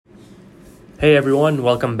Hey everyone,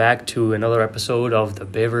 welcome back to another episode of the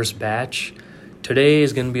Beavers Batch. Today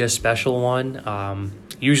is going to be a special one.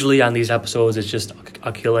 Usually on these episodes it's just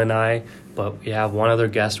Akhil and I, but we have one other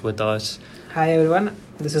guest with us. Hi everyone,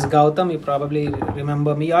 this is Gowtham. You probably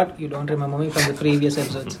remember me or you don't remember me from the previous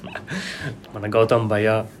episodes. Mana Gowtham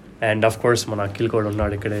Bhaiya, and of course mana Akhil kuda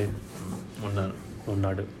unnadu ikkade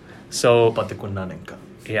unnadu. So బతికున్నాను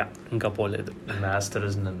ఇంకా పోలేదు.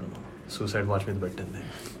 Masters నన్ను suicide watch మీద పెట్టింది.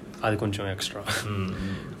 అది కొంచెం extra.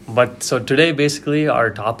 But so today basically our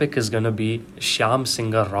topic is going to be Shyam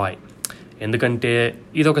Singha Roy. ఎందుకంటే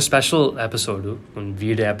ఇది ఒక స్పెషల్ ఎపిసోడ్,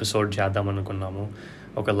 వీడియో ఎపిసోడ్ చేద్దాం అనుకున్నాము.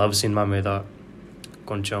 ఒక లవ్ సినిమా మీద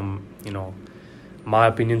కొంచెం మా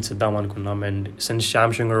ఒపీనియన్స్ ఇద్దాం అనుకున్నాం. And since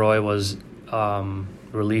Shyam Singha Roy was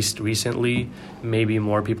released recently, maybe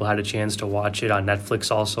more people had a chance to watch it on Netflix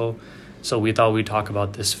also. So we thought we'd talk about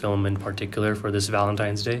this film in particular for this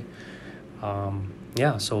Valentine's Day.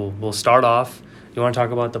 So we'll start off. You want to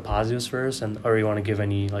talk about the positives first, or you want to give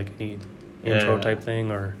any intro type thing,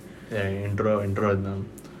 or intro ఇద్దాం.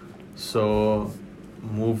 So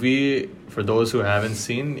movie for those who haven't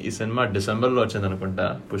seen, ఈ cinema డిసెంబర్లో వచ్చింది అనుకుంటా,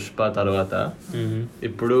 పుష్ప తర్వాత.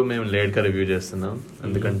 ఇప్పుడు మేము లేట్గా review చేస్తున్నాం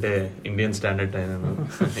ఎందుకంటే ఇండియన్ స్టాండర్డ్ టైం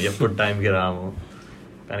ఎప్పుడు టైంకి రాము,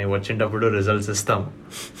 కానీ వచ్చేటప్పుడు రిజల్ట్స్ ఇస్తాము.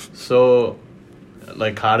 So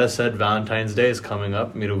like Hara said, Valentine's Day is coming up.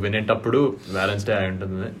 మీరు వినేటప్పుడు Valentine's Day అయి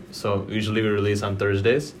ఉంటుంది. So usually we release on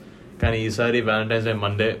Thursdays, కానీ ఈసారి Valentine's Day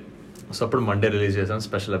మండే, సో అప్పుడు మండే రిలీజ్ చేసాం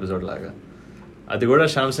స్పెషల్ ఎపిసోడ్ లాగా. అది కూడా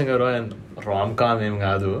శ్యామ్ సింగ్ రాయ్ రామ్ కామ్ ఏం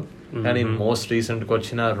కాదు, కానీ మోస్ట్ రీసెంట్గా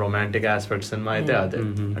వచ్చిన రొమాంటిక్ ఆస్పెక్ట్ సినిమా అయితే అదే.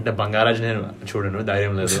 అంటే బంగారాజ్ నేను చూడను,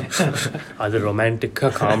 ధైర్యం లేదు. అది రొమాంటిక్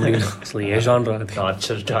కామెడీ అసలు ఏ జానర్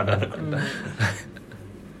టార్చర్ స్టార్ట్ అనుకుంటా.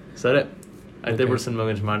 సరే అయితే ఇప్పుడు సినిమా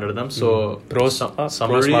గురించి మాట్లాడదాం. సో ప్రోస్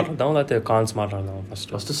మాట్లాడదాం లేకపోతే కాన్స్ మాట్లాడదాం?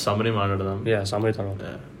 ఫస్ట్ సమ్మరీ మాట్లాడదాం. సమ్మరీ తర్వాత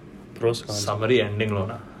ప్రోస్. సమ్మరీ ఎండింగ్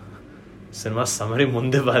లోనా? సినిమా సమ్మరీ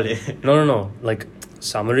ముందే బాలే. No, like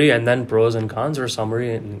summary and then pros and cons, or summary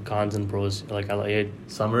and cons and pros, like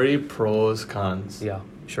summary, pros, cons.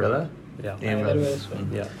 Sure. కదా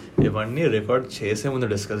yeah ఇవన్నీ రికార్డ్ చేసే ముందు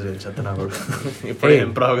డిస్కస్ చేయొచ్చు. అతను కూడా ఇప్పుడు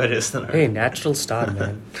ఇంప్రూవ్ గా చేస్తున్నాడు. Hey, natural start,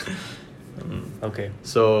 man. Okay,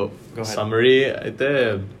 so summary అయితే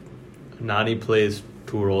Nani plays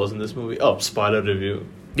 2 roles in this movie. Spoiler review.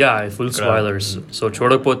 Full spoilers. So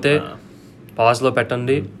చూడకపోతే పాజ్ లో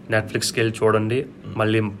పెట్టండి, నెట్ఫ్లిక్స్కి వెళ్ళి చూడండి,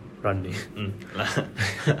 మళ్ళీ రండి.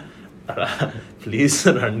 ప్లీజ్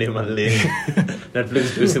రండి, మళ్ళీ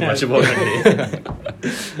నెట్ఫ్లిక్స్ చూసి మర్చిపోకండి.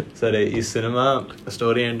 సరే, ఈ సినిమా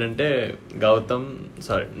స్టోరీ ఏంటంటే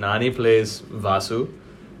Nani plays Vasu,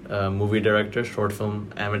 movie director, short film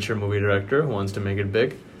amateur movie director who wants to make it big.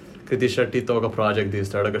 Kriti Shettyతో ఒక ప్రాజెక్ట్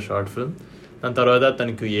తీస్తాడు, ఒక షార్ట్ ఫిల్మ్. దాని తర్వాత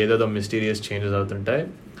తనకు ఏదేదో మిస్టీరియస్ చేంజెస్ అవుతుంటాయి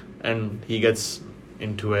and he gets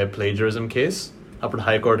in to A plagiarism case. అప్పుడు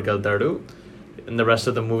హైకోర్టుకి వెళ్తాడు. And the rest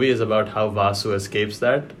of the movie is about how Vasu escapes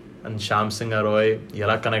that and Shyam Singh Roy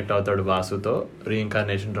ఎలా కనెక్ట్ అవుతాడు వాసుతో.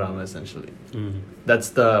 Reincarnation drama essentially.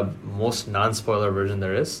 That's the most non spoiler version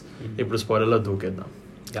there is. ఇప్పుడు స్పాయిలర్లో దూకేద్దాం.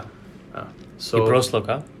 So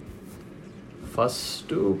ప్రోస్లోకా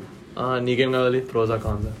ఫస్ట్ నీకేం కావాలి, ప్రోజా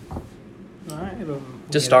కాన్సా?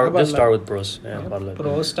 Just start with pros.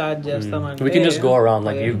 Pro start చేస్తామంటే we can just go around,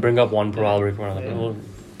 like you bring up one pro, I'll bring one, we'll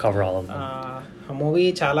cover all of them. ఆ మూవీ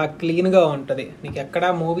చాలా క్లీన్ గా ఉంటది. నీకు ఎక్కడ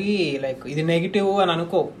మూవీ లైక్ ఇది నెగిటివ్ అని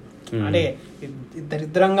అనుకో, అంటే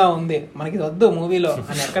దరిద్రంగా ఉంది మనకి ఇది వద్దు మూవీలో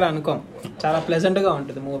అని ఎక్కడ అనుకోం. చాలా ప్లెజెంట్ గా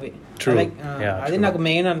ఉంటుంది మూవీ. అది నాకు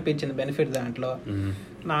మెయిన్ అనిపించింది బెనిఫిట్ దాంట్లో.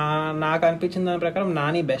 నాకు అనిపించిన దాని ప్రకారం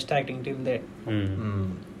నాని బెస్ట్ యాక్టింగ్ టీమ్ దే.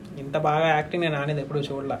 ఇంత బాగా యాక్టింగ్ నేను నానిది ఎప్పుడు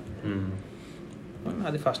చూడలా.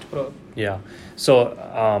 అది first pro. So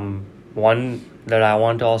one that I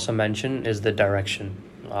want to also mention is the direction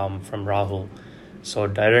from Rahul. So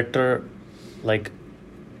director, like,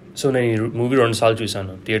 so నేను మూవీ 2 సార్లు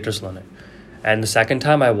చూసాను థియేటర్స్లోనే. And the second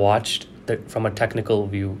time I watched that from a technical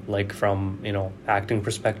view, like from acting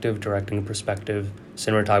perspective, directing perspective,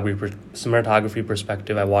 cinematography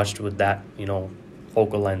perspective, I watched with that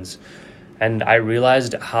focal lens, and I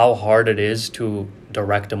realized how hard it is to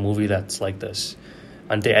direct a movie that's like this.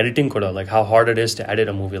 And the editing kuda, like how hard it is to edit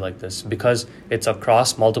a movie like this, because it's across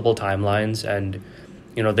multiple timelines and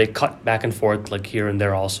they cut back and forth like here and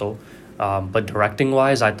there also. But directing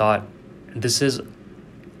wise, I thought this is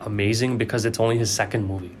amazing because it's only his second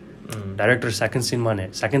movie. Director second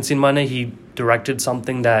scene mane he directed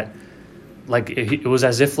something that like it was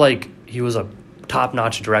as if like he was a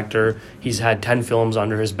top-notch director. He's had 10 films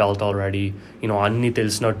under his belt already. Anni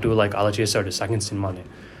telisnattu like ala chesadu second scene mane.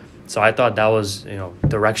 So I thought that was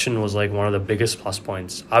direction was like one of the biggest plus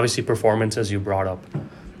points. Obviously performances you brought up.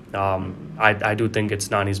 I do think it's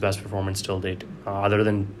Nani's best performance till date. Other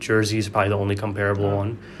than Jersey is probably the only comparable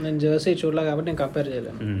one. నేను Jersey చూడలే కాబట్టి నేను compare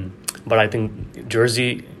చేయలేను. But I think Jersey,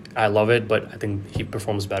 I love it, but I think he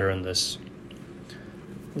performs better in this.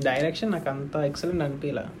 Direction నాకు అంత excellent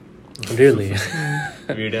అనిపించలే. Really?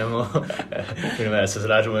 వీడేమో SS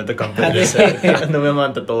రాజమౌళితో కంపేర్ చేశారు, నువ్వేమో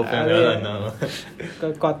అంత తోపేం కదా అన్నావు.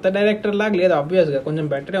 కొత్త డైరెక్టర్ లాగా లేదు, ఆబ్వియస్ గా కొంచెం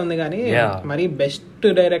బెటరే ఉంది కానీ మరి బెస్ట్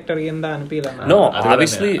డైరెక్టర్ కింద అనిపించలే. No,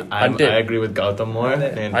 obviously I agree with Gowtham more.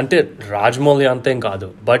 అంటే రాజమౌళి అంతేం కాదు,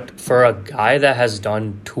 but for a guy that has done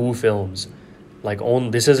 2 films, like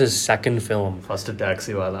this is his second film. First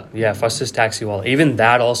Taxi Wala. Yeah, first is Taxi Wala. Even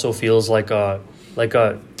that also feels like a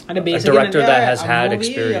అంటే a director that has had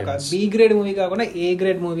experience. B grade movie కాకుండా A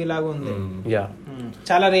grade movie లాగా ఉంది. Yeah.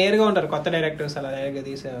 చాలా rare గా ఉంటారు కొత్త directors అలా direct గా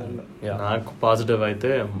తీసేవాళ్ళు. నాకు పాజిటివ్ అయితే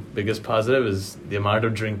biggest positive is the amount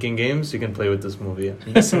of drinking games you can play with this movie.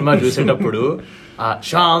 ఈ సినిమా చూసేటప్పుడు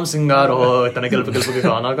శ్యామ్ సింగ్ రోయ్ తన గెలుపు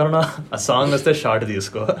కానా ఆ సాంగ్ వస్తే షార్ట్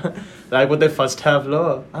తీసుకో, లేకపోతే ఫస్ట్ హాఫ్ లో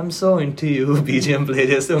I'm so into you BGM play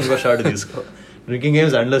చేస్తే ఇంకో షార్ట్ తీసుకో. Drinking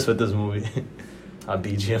games endless with this movie. ఆ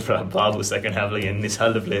బీజిఎం బాబు సెకండ్ హాఫ్ లో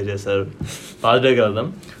ఎన్నిసార్లు ప్లే చేశారు. పాజిటివ్గా వెళ్దాం.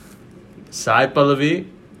 Sai Pallavi,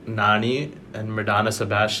 Nani and Madonna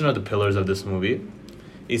Sebastian are the pillars of this movie.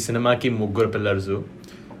 ఈ సినిమాకి ముగ్గురు pillars.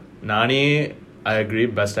 Nani I agree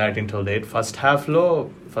best acting till date. First half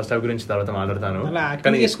గురించి తర్వాత మాట్లాడతాను,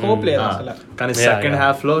 కానీ సెకండ్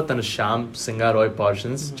హాఫ్ లో తను శ్యామ్ సింగా రాయ్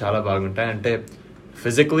పోర్షన్స్ చాలా బాగుంటాయి. అంటే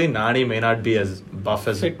physically Nani may not be as buff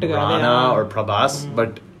as Rana or Prabhas,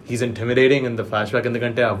 but he's intimidating in the flashback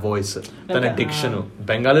ఎందుకంటే ఆ వాయిస్, తన డిక్షన్,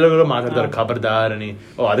 బెంగాలీలో కూడా మాట్లాడతారు ఖబర్దార్ అని,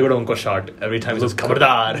 అది కూడా ఇంకో షార్ట్ ఎవ్రీ టైమ్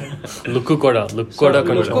ఖబర్దార్. లుక్ కూడా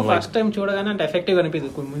కొంచెం ఫస్ట్ టైం చూడగానే అంటే ఎఫెక్టివ్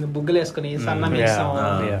అనిపిస్తుంది, బుగ్గలు వేసుకుని సన్నం వేస్తాం.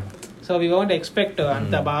 సో వి వోంట్ ఎక్స్పెక్ట్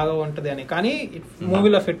అంత బాగా ఉంటది అని, కానీ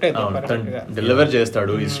మూవీలో ఫిట్ అవుతుంది, డెలివర్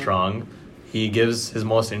చేస్తాడు. ఈ strong, he gives his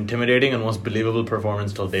most intimidating and most believable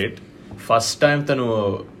performance till date. First time తను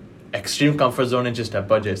ఎక్స్ట్రీమ్ కంఫర్ట్ జోన్ నుంచి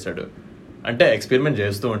స్టెప్ అవుట్ చేస్తాడు. అంటే ఎక్స్పెరిమెంట్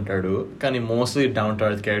చేస్తూ ఉంటాడు, కానీ mostly down to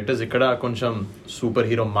earth characters. ఇక్కడ కొంచెం సూపర్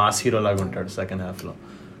హీరో, మాస్ హీరో లాగా ఉంటాడు సెకండ్ హాఫ్ లో.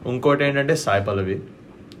 ఇంకోటి ఏంటంటే Sai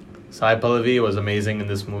Pallavi was amazing in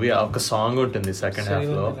this movie. ఒక సాంగ్ ఉంటుంది సెకండ్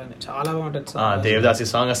హాఫ్ లో, చాలా బాగుంటుంది. దేవదాసి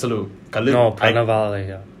సాంగ్ అసలు కళ్ళు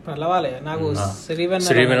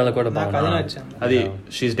అది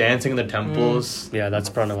she is dancing in the temples.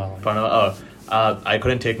 I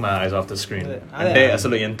couldn't take my eyes off the screen. అంటే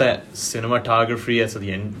అసలు ఎంత సినిమాటోగ్రఫీ, అసలు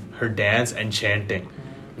her dance enchanting.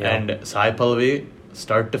 And Sai Pallavi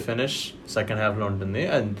start to finish second half లో ఉంటుంది,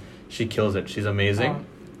 and she kills it. She's amazing.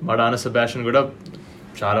 Madonna Sebastian కూడా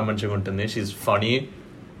చాలా మంచిగా ఉంటుంది. She's funny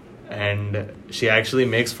and she actually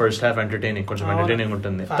makes first half entertaining. కొంచెం entertaining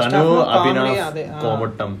ఉంటుంది. తను అభినవ్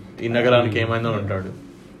కోమట్టం ఈ నగరానికి ఏమైందో ఉంటాడు.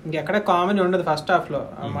 ఇంకెక్కడ కామెడీ ఉండదు ఫస్ట్ హాఫ్ లో,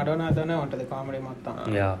 మడోనాతోనే ఉంటది కామెడీ మొత్తం.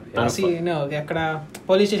 ఎక్కడ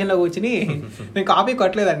పోలీస్ స్టేషన్ లో కూర్చుని నేను కాపీ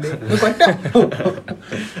కొట్టలేదండి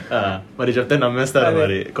మరి చెప్తే నమ్మేస్తారు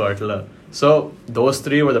మరి కోర్టులో. So those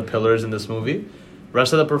 3 were the pillars in this movie.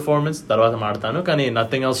 Rest of the performance తర్వాత మాడతాను, కానీ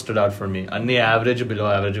nothing else stood out for me. అన్ని యావరేజ్, బిలో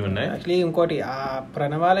యావరేజ్ ఉన్నాయి. యాక్చువల్లీ ఇంకోటి ఆ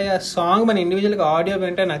ప్రణవాలయ సాంగ్ మన ఇండివిజువల్ గా ఆడియో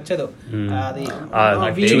వింటే నచ్చదు, అది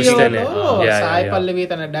వీడియోలో సాయి పల్లవి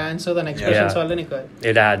తన డాన్స్, తన ఎక్స్ప్రెషన్స్ వల్ల నీకు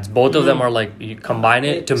it adds. Both of them are like you combine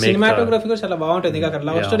it to make cinematography కూడా చాలా బాగుంటుంది. ఇంకా అక్కడ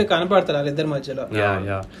లవ్ స్టోరీ కనపడతారు వాళ్ళిద్దరి మధ్యలో.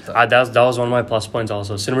 That was one of my plus points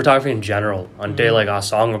also. Cinematography in general, అంటే like ఆ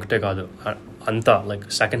సాంగ్ ఒకటే కాదు, anta, like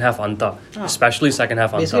second half anta, especially second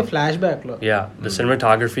half anta. Basically flashback lo. Yeah, the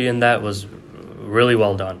cinematography in that was really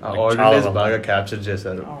well done. Like, baga captured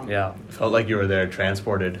chesaru. Yeah, felt like you were there,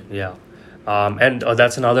 transported. Yeah, and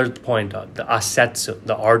that's another point. The assets,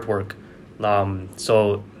 the artwork. So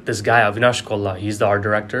this guy Avinash Kolla, he's the art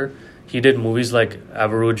director. He did movies like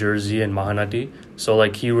Avaru, Jersey, and Mahanati. So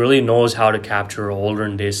like he really knows how to capture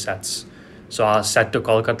olden days sets. So a set to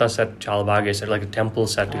Kolkata set chala baga set, like a temple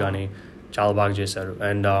set gani చాలా బాగా చేశారు.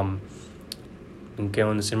 And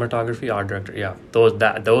ఇంకేముంది, cinematography, art director,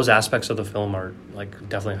 those aspects of the film are like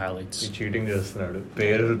definitely highlights. Cheating చేస్తున్నాడు,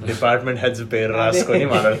 పేరు department heads పేరు రాసుకొని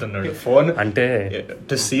మాట్లాడుతున్నాడు. Phone అంటే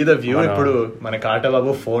టు సీ ద వ్యూ. ఇప్పుడు మన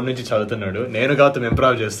కాటబాబు ఫోన్ నుంచి చదువుతున్నాడు, నేను గౌతమ్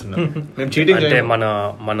ఇంప్రూవ్ చేస్తున్నాను. మేము చీటింగ్ అంటే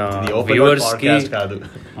మన వ్యూవర్స్ కి కాదు,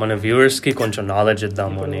 మన వ్యూవర్స్ కి కొంచెం నాలెడ్జ్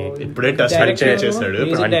ఇద్దాము అని ఇప్పుడే టెస్ట్ చేశాడు.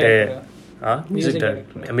 అంటే music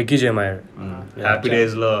director Mickey J Meyer Happy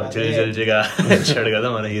Days లో జల్జీగా ఇచ్చాడు కదా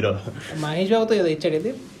మన హీరో. మహేష్ బాబుతో ఏదో ఇచ్చాడు,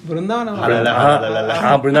 ఇది బృందావనం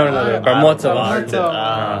బ్రహ్మోత్సవం.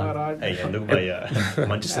 ఎందుకు భయ్యా,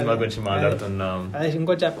 మంచి సినిమా గురించి మాట్లాడుతున్నాం. అదే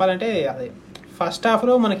ఇంకోటి చెప్పాలంటే, అది ఫస్ట్ హాఫ్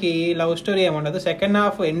లో మనకి లవ్ స్టోరీ ఏముండదు, సెకండ్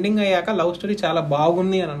హాఫ్ ఎండింగ్ అయ్యాక లవ్ స్టోరీ చాలా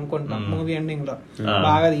బాగుంది అని అనుకుంటున్నాం. మూవీ ఎండింగ్ లో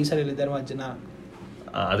బాగా తీసారు వీళ్ళిద్దరి మధ్యన.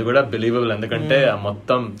 అది కూడా బిలీవబుల్. ఎందుకంటే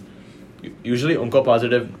మొత్తం యూజువలీ ఇంకో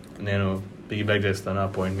పాజిటివ్ నేను పిగ్ బ్యాక్ చేస్తాను ఆ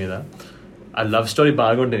పాయింట్ మీద. ఆ లవ్ స్టోరీ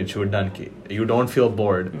బాగుంటుంది చూడడానికి, యూ డోంట్ ఫీల్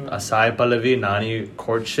బోర్డ్. ఆ సాయి పల్లవి నాని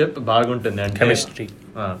కోర్ట్షిప్ బాగుంటుంది, అంటే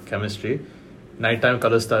కెమిస్ట్రీ. నైట్ టైం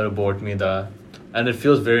కలుస్తారు బోట్ మీద, and it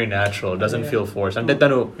feels very natural, doesn't feel force. అంటే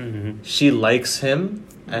తను she likes him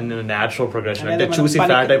and natural progression, అంటే చూసి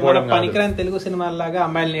ఫ్లాట్ అయిపోవడం కాదు. పనికిరాని తెలుగు సినిమాలాగా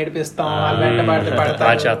అమ్మాయిలు నేర్పిస్తాం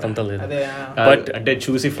బట్ అంటే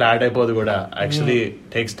చూసి ఫ్లాట్ అయిపోదు కూడా. Actually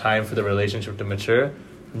takes time for the relationship to mature.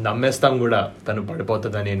 నమ్మేస్తాం కూడా తను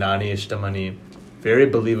పడిపోతుందని, నాని ఇష్టం అని. Very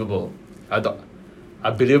believable. అదో ఆ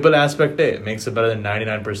బిలీవబుల్ ఆస్పెక్టే మేక్స్ ఇట్ బెటర్ దెన్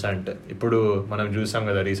 99%. ఇప్పుడు మనం చూసాం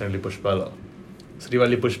కదా రీసెంట్లీ పుష్పలో,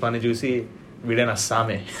 శ్రీవల్లి పుష్పాన్ని చూసి వీడైనా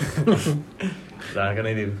అస్సామే, దానికనే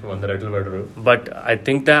ఇది 100 రెట్లు better. But I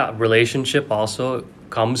think that relationship also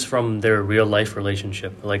comes from their real life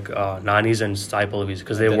relationship, like Nani's and Sai Pallavi's,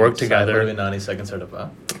 because they work together. Sai Pallavi Nani's second setup,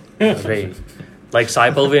 Right. Like Sai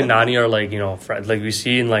Pallavi and Nani are like, you know, like we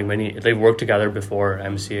see in like many, they've worked together before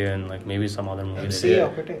MCA and like maybe some other movies.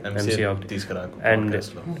 MCA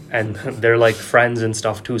and they're like friends and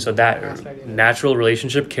stuff too. So that natural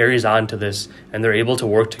relationship carries on to this, and they're able to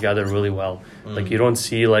work together really well. Like you don't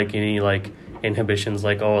see like any like inhibitions,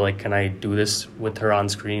 like, oh, like can I do this with her on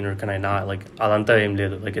screen or can I not? Like alanta em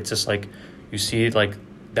ledu. Like it's just like you see like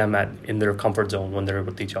them in their comfort zone when they're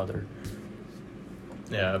with each other.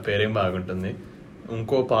 Yeah, pairing బాగుంటుంది.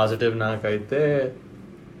 ఇంకో positive నాకైతే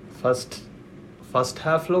first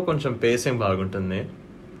హాఫ్లో కొంచెం facing బాగుంటుంది.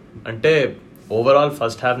 అంటే overall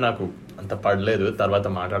first half నాకు అంత పడలేదు, తర్వాత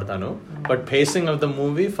మాట్లాడతాను. But pacing of the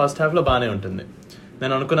movie first హాఫ్లో బాగానే ఉంటుంది.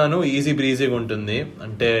 నేను అనుకున్నాను ఈజీ బ్రీజీగా ఉంటుంది,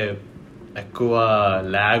 అంటే ఎక్కువ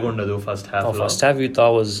ల్యాగ్ ఉండదు first half. First half you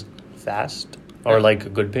thought was fast or like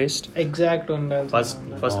good paced? Exact ఉండాలి.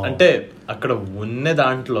 ఫస్ట్ అంటే అక్కడ ఉన్న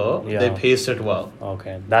దాంట్లో they paced it well.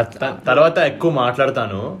 Okay. తర్వాత ఎక్కువ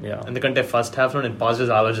మాట్లాడతాను, ఎందుకంటే ఫస్ట్ హాఫ్ లో నేను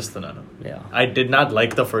పాజిటివ్ ఆలోచిస్తున్నాను. I did not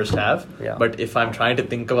like the first half, but if I'm trying to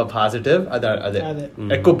think of a positive, అదే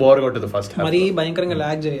ఎక్కువ బోర్ కొట్టదు ఫస్ట్ హాఫ్. మరి భయంకరంగా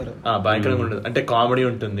ల్యాగ్ చేయరు. భయంకరంగా ఉంటుంది, అంటే కామెడీ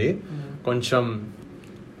ఉంటుంది, కొంచెం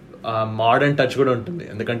మోడర్న్ టచ్ కూడా ఉంటుంది,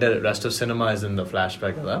 ఎందుకంటే rest of cinema is in the flash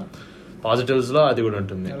back కదా. పాజిటివ్స్ లో అది కూడా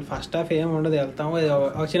ఉంటుంది. ఫస్ట్ హాఫ్ ఏం ఉండదు, వెళ్తాము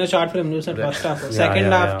చిన్న షార్ట్ ఫిల్మ్ చూసినట్టు ఫస్ట్ హాఫ్.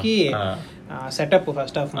 సెకండ్ హాఫ్ కి సెటప్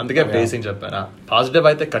ఫస్ట్ హాఫ్, అందుకే పేసింగ్ చెప్పాను. పాజిటివ్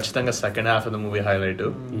అయితే ఖచ్చితంగా second half of the movie highlight.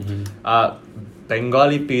 ఆ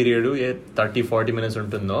బెంగాలీ పీరియడ్ 30-40 minutes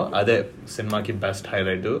ఉంటుందో అదే సినిమాకి best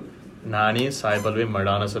highlight. Nani, Sai Pallavi,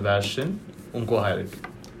 Madonna Sebastian ఇంకో హైలైట్.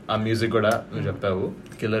 ఆ మ్యూజిక్ కూడా నువ్వు చెప్పావు,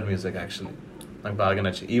 కిల్లర్ మ్యూజిక్. యాక్చువల్లీ నాకు బాగా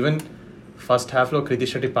నచ్చి. ఈవెన్ ఫస్ట్ హాఫ్ లో కృతి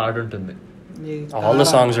శెట్టి పాట ఉంటుంది. All the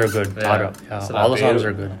songs are good. All the songs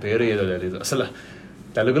are good. పేరు ఏదో తెలియదు అసలు.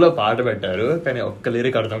 తెలుగులో పాట పెట్టారు కానీ ఒక్క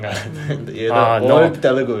లిరిక్ అర్థం కాదు, ఏదో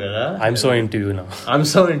తెలుగు కదా. I'm so into you now. ఆ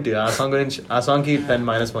సాంగ్ గురించి, ఆ సాంగ్ కి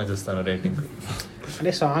 10 points ఇస్తాను రేటింగ్.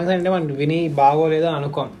 అంటే సాంగ్స్ అంటే మనం విని బాగోలేదో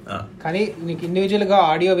అనుకోం, కానీ నీకు ఇండివిజువల్ గా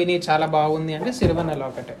ఆడియో విని చాలా బాగుంది అంటే సిరివెన్నెల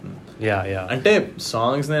ఒకటే. అంటే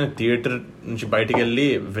సాంగ్స్ నేను థియేటర్ నుంచి బయటికి వెళ్ళి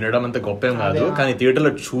వినడం అంత గొప్పేం కాదు, కానీ థియేటర్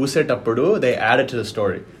లో చూసేటప్పుడు they add to the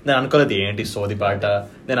story. నేను అనుకోలేదు ఏంటి సోది పాట,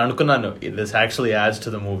 నేను అనుకున్నాను this actually adds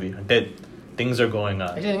to the movie, అంటే థింగ్స్ ఆర్ గోయింగ్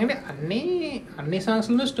ఆన్. ఎందుకంటే అన్ని సాంగ్స్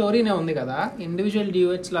లో స్టోరీనే ఉంది కదా, ఇండివిజువల్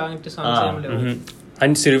డ్యూయట్స్ లాంటి సాంగ్స్ ఏం లేవు.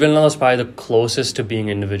 And Sirivennela is probably the closest to being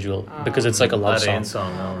individual because it's like a love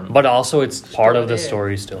song. But also it's part of the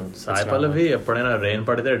story still. Sai Pallavi ఎప్పుడైనా rain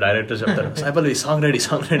పడితే డైరెక్టర్ చెప్తారు Sai Pallavi song ready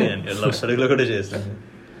అని love స్టోరీలో కూడా చేస్తాను.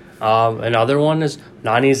 Another one is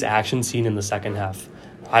Nani's action scene in the second half.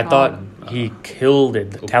 I thought he killed it.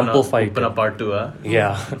 The temple fight. Part 2,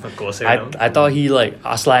 yeah. I thought he like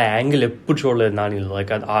asla angle eppudu chodaledu Nani,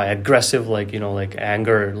 like aggressive, like you know, like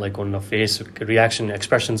anger, like on the face reaction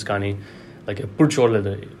expressions kani like ఎప్పుడు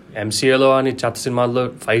చూడలేదు. ఎంసీఏలో అని చెత్త సినిమాల్లో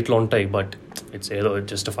ఫైట్లు ఉంటాయి, but it's ఏదో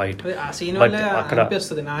just fight.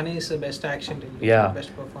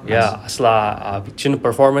 అసలు ఇచ్చిన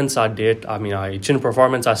పర్ఫార్మెన్స్ ఆ డేట్, ఇచ్చిన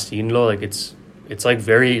పర్ఫార్మెన్స్ ఆ సీన్ లో like it's like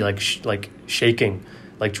very like shaking.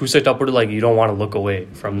 Like చూసేటప్పుడు like you don't want to look away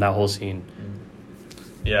from that whole scene.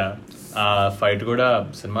 Fight కూడా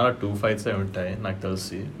సినిమాలో 2 fights ఉంటాయి నాకు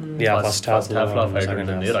తెలిసి. ఫస్ట్ హాఫ్ లో ఫైట్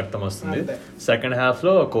ఉంటుంది, రక్తం వస్తుంది. సెకండ్ హాఫ్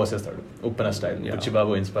లో కోసేస్తాడు ఉప్పెన స్టైల్.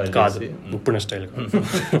 బుచ్చిబాబు ఇన్స్పైర్ చేసి.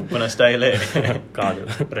 ఉప్పెన స్టైలే కాదు,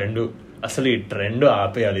 రెండు. అసలు ఈ ట్రెండ్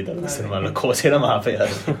ఆపేయాలి తెలుగు సినిమాలో, కోసేయడం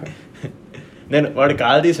ఆపేయాలి. నేను వాడు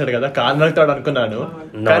కాలు తీసాడు కదా, కాలు నరుకుతాడు అనుకున్నాను,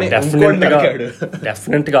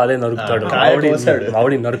 డెఫినెట్ గా అదే నరుకుతాడు.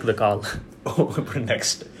 నరుకుతుంది కాలు. ఇప్పుడు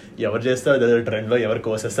నెక్స్ట్ ఎవరు చేస్తారో తెలియదు ట్రెండ్ లో, ఎవరు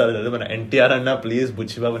కోసేస్తారో తెలియదు. మన ఎన్టీఆర్ అన్న ప్లీజ్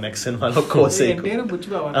బుచ్చిబాబు నెక్స్ట్ సినిమాలో కోసే.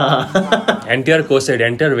 ఎన్టీఆర్ కోసాడు,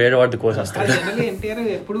 ఎన్టీఆర్ వేరే వాటి కోసేస్తాడు. ఎన్టీఆర్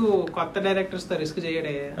ఎప్పుడు కొత్త డైరెక్టర్స్ తో రిస్క్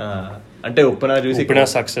చేయడే. అంటే ఉప్పెన చూసి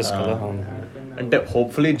సక్సెస్ కదా, అంటే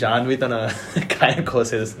హోప్ఫుల్లీ జాన్వి తన కాయ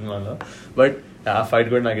కోసేది సినిమాలో. బట్ ఆ ఫైట్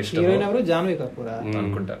కూడా నాకు ఇష్టం. జాన్వి కపూర్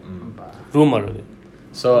అనుకుంటా, రూమర్.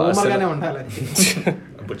 సో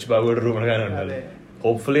బుచ్చిబాబు కూడా రూమర్ గానే ఉండాలి.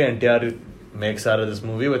 Hopefully NTR makes or this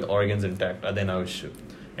movie with organs intact. అదే నా విష్.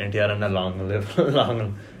 ఎన్టీఆర్ అన్న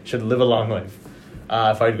should live a long life. ఆ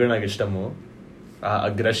ఫైట్ కూడా నాకు ఇష్టము. ఆ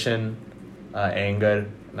అగ్రెషన్, ఆ యాంగర్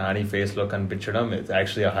నాని ఫేస్ లో కనిపించడం it's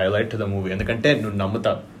actually highlight to the movie. ఎందుకంటే నువ్వు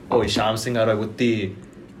నమ్ముతావు, ఓ శ్యామ్ సింగ్ రాయ్ ఉత్తి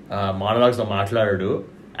మానలాగ్స్ లో మాట్లాడాడు,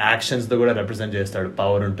 యాక్షన్స్ తో కూడా రిప్రజెంట్ చేస్తాడు,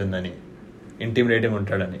 పవర్ ఉంటుందని, ఇంటిమిడేటింగ్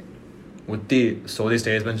ఉంటాడని. ఉత్తి సోది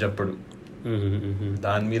స్టేజ్ మీద చెప్పడు,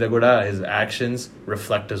 దాని మీద కూడా his actions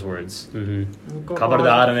reflect his words.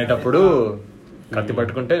 ఖబర్దార్ అనేటప్పుడు కత్తి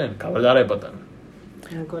పట్టుకుంటే నేను ఖబర్దార్ అయిపోతాను.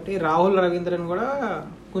 ఇంకోటి రాహుల్ రవీంద్రన్ కూడా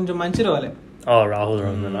కొంచెం మంచి రోలే. రాహుల్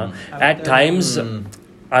రవీంద్రన్ అట్ టైమ్స్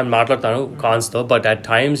ఆయన మాట్లాడతాను కాన్స్ తో, but at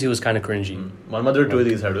times he was kind of cringey. మన్మధుడు 2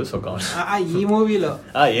 తీసాడు, సో కాన్స్. ఈ మూవీలో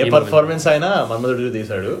ఏ పర్ఫార్మెన్స్ అయినా మన్మధుడు 2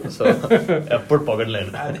 తీసాడు, సో ఎప్పుడు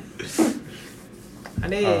పొగడలేను.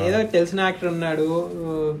 అంటే ఏదో తెలిసిన యాక్టర్ ఉన్నాడు,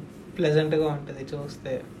 ప్లెజెంట్ గా ఉంటది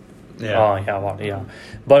చూస్తే. Yeah.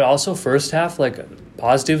 But also first half, like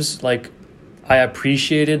positives, like I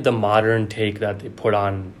appreciated the modern take that they put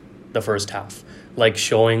on the first half, like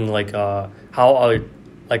showing like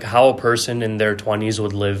how a person in their 20s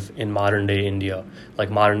would live in modern day India, like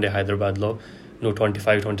modern day Hyderabad lo no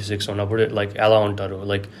 25 26 ఉన్నప్పుడు like ఎలా ఉంటారు,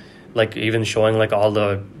 like even showing like all the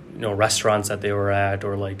restaurants that they were at,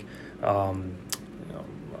 or like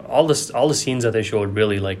all the scenes that they showed,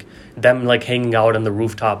 really like them like hanging out on the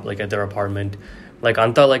rooftop like at their apartment, like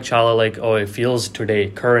anta like chala like, oh it feels today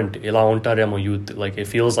current ila untaremo youth, like it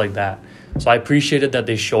feels like that. So I appreciated that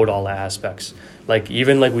they showed all the aspects. Like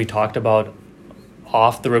even like we talked about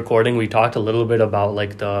off the recording, we talked a little bit about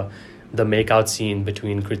like the makeout scene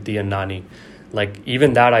between Kriti and Nani. Like even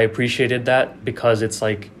that I appreciated that, because it's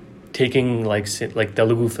like taking like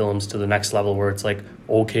Telugu films to the next level, where it's like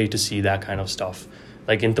okay to see that kind of stuff.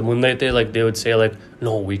 Like in the mundaite, like they would say like,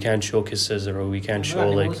 no we can't show kisses, or we can't show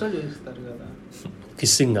like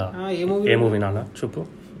kissing. A movie నాన్న చూపు,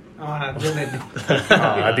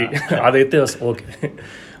 అదైతే okay.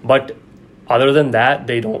 But other than that,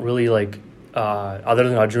 they don't really like other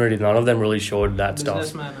than Arjun Reddy, none of them really showed that stuff.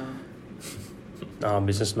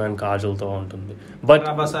 Businessman Kajal తో ఉంటుంది, but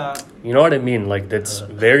you know what I mean, like that's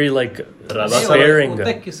very like sparing,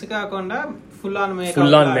 kiss కాకుండా full on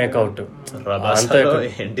makeout. రబాసాలో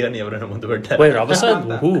NTR ని ఎవరైనా ముందు పెట్టారు? wait రబాసా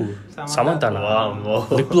who? సమంతనా?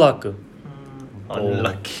 Lip lock.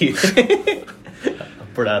 Unlucky.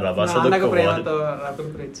 అప్పుడు ఆ రబాసా ప్రేమతో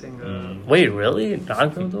రకుల్ ప్రీత్ సింగ్. wait really?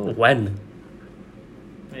 నాకు when?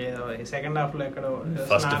 సెకండ్ హాఫ్ లో ఎక్కడో.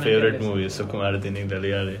 ఫస్ట్ ఫేవరెట్ మూవీ సుకుమార్ తిని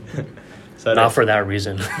తెలియాలి. Not for that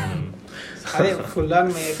reason. అదే ఫుల్ ఆన్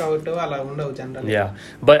మేకౌట్ అలా ఉండవు general. Yeah,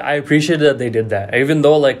 but I appreciated that they did that, even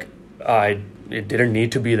though like it didn't need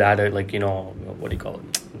to be that like what do you call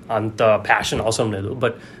it, anta passion awesome ledu,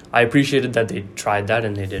 but I appreciated that they tried that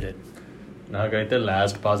and they did it. నాకైతే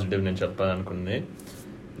last positive నేను చెప్పాలనుకుంది.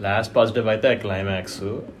 Last positive అయితే climax.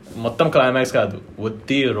 మొత్తం climax కాదు,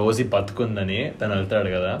 ఒత్తి Rosie బతుకుందని తను వెళ్తాడు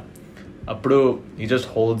కదా, అప్పుడు ఈ జస్ట్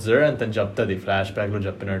హోల్డ్స్ హర్ అండ్ తను చెప్తుంది ఫ్లాష్ బ్యాక్ లో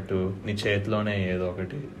చెప్పినట్టు, నీ చేతిలోనే ఏదో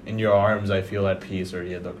ఒకటి, in your arms I feel at peace,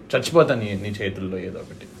 ఏదో ఒకటి చచ్చిపోతాను నీ చేతుల్లో ఏదో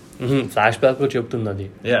ఒకటి. ఫ్లాష్ బ్యాక్ లో చెప్తుంది అది,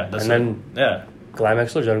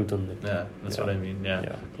 క్లైమాక్స్ లో జరుగుతుంది.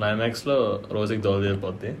 క్లైమాక్స్ లో రోజుకి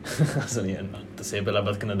దోలిపోద్ది. అసలు అంతసేపు ఎలా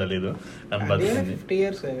బతికినా తెలీదు అని బతికింది. 50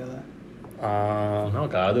 years కదా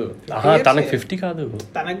కాదు, తనకి 50 కాదు,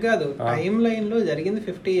 తనకు కాదు, టైం లైన్ లో జరిగింది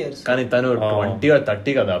 50 years, కానీ తను 20 or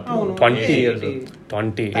 30 కదా, 20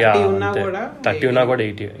 ఉన్నా కూడా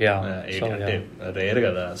 80 అంటే రేర్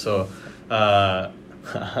కదా. సో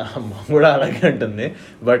కూడా అలాగే ఉంటుంది.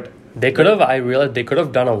 But they could have, I realized they could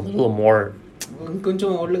have done a little more, కొంచెం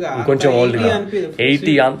ఓల్డ్ గా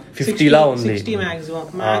 80 50 లా ఉంది,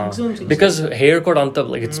 because hair కూడా అంత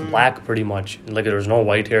like it's black pretty much, like there's no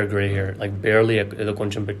white hair gray hair, like barely ఏదో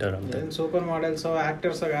కొంచెం పెట్టారు అంతే. సూపర్ మోడల్స్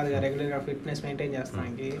యాక్టర్స్ కాదు, రెగ్యులర్ గా ఫిట్నెస్ మెయింటైన్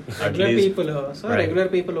చేస్తానికి regular people. So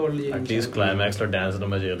regular people old at least climax లో డాన్స్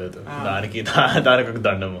నమ్మ చేయలేదు, దానికి ఒక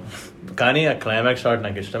దండము. కానీ ఆ క్లైమాక్స్ షాట్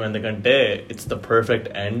నాకు ఇష్టం, ఎందుకంటే it's the perfect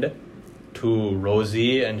end to Rosie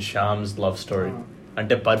and Shyam's love story.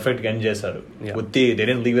 అంటే పర్ఫెక్ట్ ఎండ్ చేశారు. ఉత్తి they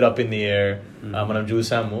didn't leave it up in the air. మనం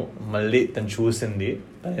చూసాము, మళ్ళీ తను చూసింది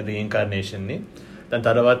తన రీఇన్కార్నేషన్ ని, దాని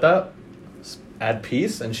తర్వాత at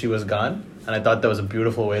peace and she was gone, and I thought that was a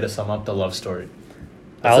beautiful way to sum up the love story.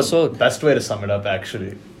 I also the best way to sum it up,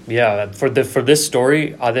 actually. Yeah, for this story,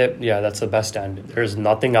 that's the best end. There's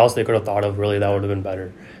nothing else they could have thought of really that would have been better.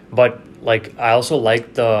 But like, I also like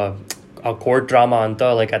the court drama anta,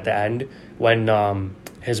 like at the end when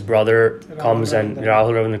his brother comes and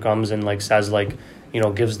Rahul Ravindra comes and like says like, you know,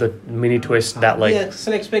 gives the mini twist that like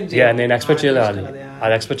నేను expect చేయలేదు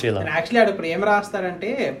అది expect చేయలేదు. Actually ఆడు ప్రేమ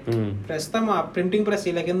రాస్తాడంటే ప్రస్తుతం ఆ printing press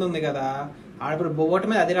ఇలా కింద ఉంది కదా, ఆడు బొవ్వట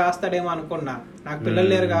మీద అది రాస్తాడేమో అనుకున్నా. నాకు పిల్లలు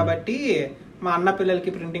లేరు కాబట్టి మా అన్న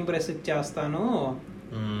పిల్లలకి ప్రింటింగ్ ప్రెస్ ఇచ్చేస్తాను,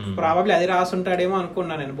 ప్రాబబ్లీ అది రాసుంటాడేమో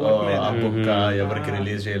అనుకున్నా నేను బోర్డు మీద. ఎవరికి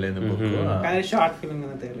రిలీజ్ చేయలేదు కానీ షార్ట్ ఫిల్మ్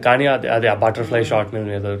కానీ అది ఆ బటర్ఫ్లై షార్ట్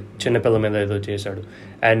ఫిల్మ్ ఏదో చిన్నపిల్ల మీద ఏదో చేశాడు.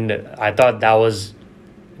 And I thought that was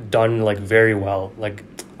done like very well. Like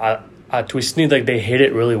a twist ni like they hit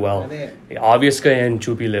it really well. Obvious ga en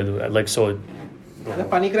చూపిలేదు like so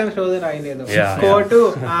పనికిరాని షో రాయలేదు. కోర్టు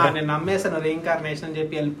నేను నమ్మేసాను రీఇన్కార్నేషన్ అని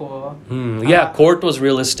చెప్పి వెళ్ళిపో. Court was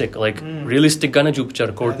realistic, like realistic గానే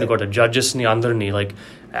చూపించారు court ని కూడా, జడ్జెస్ ని అందరినీ. Like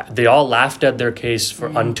they all laughed at their case for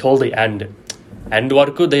until the end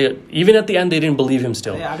వరకు they even at the end they didn't believe him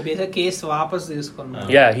still. Case వాపస్ తీసుకున్నారు.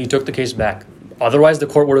 Yeah, he took the case back. Otherwise the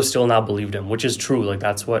court would have still not believed him, which is true. Like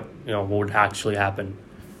that's what, you know, what would actually happen.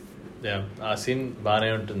 Yeah, ఆ scene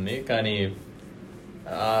బానే ఉంటుంది. కానీ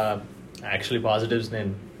actually positives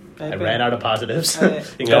నేను I ran out of positives.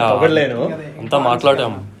 ఇంకా పొగడలేను, అంతా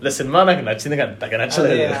మాట్లాడాం. Cinema నాకు నచ్చింది కానీ తగ్గ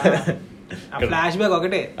నచ్చలేదు. ఫ్లాష్ బ్యాక్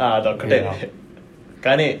ఒకటే, అదొక్కటే,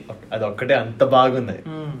 కానీ అదొక్కటే అంత బాగుంది.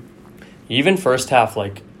 Even first half,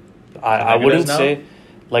 like I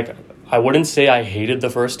wouldn't say I hated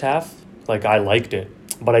the first half. Like I liked it,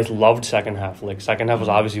 but I loved second half. Like second half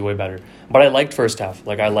was obviously way better, but I liked first half.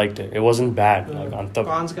 Like I liked it. It wasn't bad. Like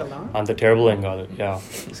on the terrible thing got it. Yeah.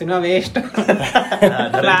 Cinema waste.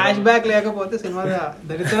 Flashback లేకపోతే cinema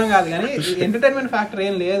దరిద్రం కాదు కానీ entertainment factor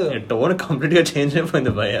ఏం లేదు. Tone complete గా change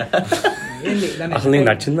అయిపోయింది భయ్య. అసలు నీకు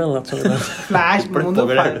నచ్చిందా? ఫ్లాష్ ముందు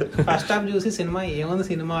ఫస్ట్ హాఫ్ చూసి సినిమా ఏముంది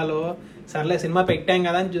సినిమాలో, సర్లే సినిమా పెట్టాం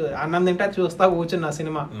కదా అని అన్నం తింటే చూస్తా కూర్చున్నా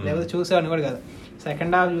సినిమా, లేకపోతే చూసేవాడిని కూడా కాదు.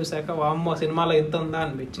 సెకండ్ హాఫ్ చూసాక వామ్మో సినిమాలో ఎంత ఉందా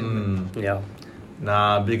అనిపించింది. నా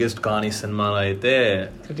బిగ్గెస్ట్ కాన్ ఈ సినిమాలో అయితే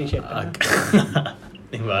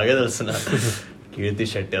నీకు బాగా తెలుస్తున్నా కీర్తి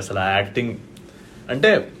శెట్టి. అసలు ఆ యాక్టింగ్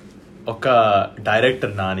అంటే ఒక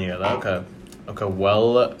డైరెక్టర్ నాని కదా, ఒక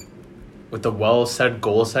with well set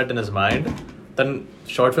goal set in his mind తను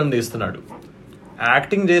షార్ట్ ఫిల్మ్ తీస్తున్నాడు.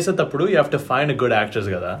 యాక్టింగ్ చేసేటప్పుడు you have to find good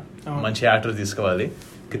actors కదా, మంచి యాక్టర్స్ తీసుకోవాలి.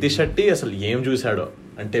 కీర్తి శెట్టి అసలు ఏం చూశాడో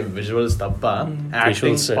అంటే విజువల్స్ తప్ప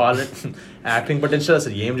యాక్టింగ్ పొటెన్షియల్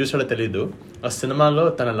అసలు ఏం చూసాడో తెలీదు. ఆ సినిమాలో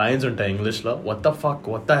తన లైన్స్ ఉంటాయి ఇంగ్లీష్ లో, what the fuck,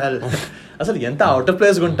 what the hell, అసలు ఎంత అవుట్ ఆఫ్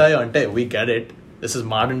ప్లేస్ ఉంటాయో. అంటే we get it, this is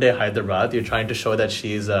modern day Hyderabad, you're trying to show that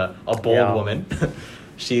she's a bold woman.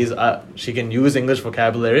 She can use English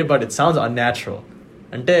vocabulary but it sounds unnatural.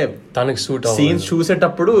 అంటే తనకి suit scenes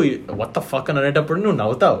చూసేటప్పుడు what the fuck అని అనేటప్పుడు నువ్వు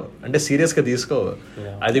నవ్వుతావు, అంటే serious గా తీసుకో.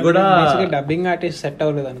 అది కూడా డబ్బింగ్ ఆర్టిస్ట్ సెట్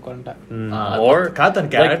అవ్వలేదు అనుకుంటా. కాదు తన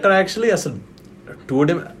క్యారెక్టర్ యాక్చువల్లీ అసలు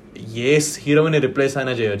ఏ హీరోయిన్ రిప్లేస్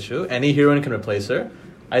అయినా చేయొచ్చు, any heroine can replace her.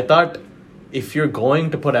 I thought if you're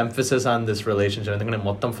going to put emphasis on this relationship, ఎందుకంటే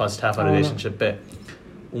మొత్తం ఫస్ట్ హాఫ్ ఆ రిలేషన్షిప్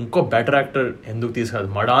ఇంకో బెటర్ యాక్టర్ ఎందుకు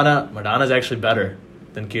తీసుకురాదు? Madonna is actually better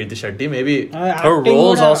than Kirti Shetty. Maybe her role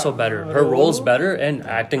is also better. Her role's better and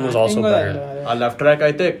acting was also better. A left track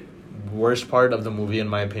I think worst part of the movie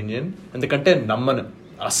in my opinion. ఎందుకంటే నమ్మను,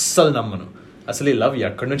 అస్సలు నమ్మను. అసలు ఈ love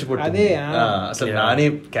ఎక్కడి నుంచి పుట్టింది? అసలు నాని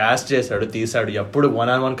క్యాస్ట్ చేశాడు, తీసాడు, ఎప్పుడు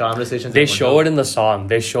one-on-one conversation. They show it in the song.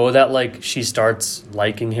 They show that like she starts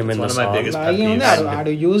liking him in the song.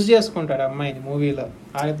 ఆడు యూజ్ చేసుకుంటాడు అమ్మాయిని మూవీలో.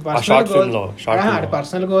 ఆడి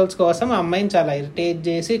పర్సనల్ గోల్స్ కోసం అమ్మాయిని చాలా ఇరిటేట్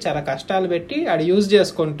చేసి చాలా కష్టాలు పెట్టి ఆడు యూజ్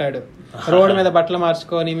చేసుకుంటాడు. రోడ్ మీద బట్టలు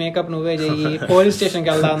మార్చుకొని మేకప్ నువ్వే చెయ్యి, పోలీస్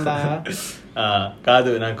స్టేషన్కి వెళ్దాందా.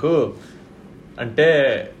 కాదు నాకు అంటే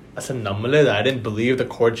అసలు నమ్మలేదు. I don't believe the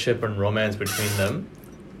courtship and romance between them.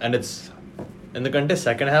 And it's ఎందుకంటే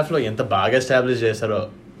సెకండ్ హాఫ్ లో ఎంత బాగా ఎస్టాబ్లిష్ చేశారో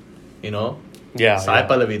you know Sai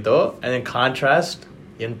పల్లవితో, and in contrast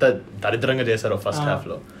ఎంత దరిద్రంగా చేశారో ఫస్ట్ హాఫ్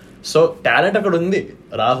లో. సో టాలెంట్ అక్కడ ఉంది,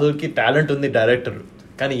 రాహుల్ కి టాలెంట్ ఉంది డైరెక్టర్,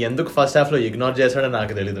 కానీ ఎందుకు ఫస్ట్ హాఫ్ లో ఇగ్నోర్ చేశాడో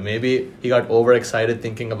నాకు తెలీదు. Maybe he got over excited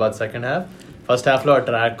thinking about second half. First half లో ఆ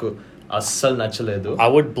ట్రాక్ అస్సలు నచ్చలేదు. I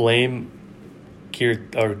would blame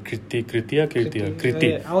Kriti.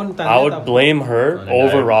 I would blame her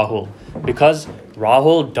over Rahul, because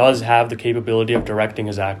Rahul does have the capability of directing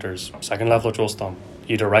his actors. Second half lo chustam,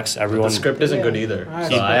 he directs everyone. The script isn't good either. Ah,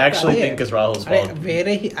 So I actually think it's Rahul's అదే fault.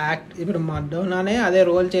 వేరే act ఇప్పుడు మడోనానే అదే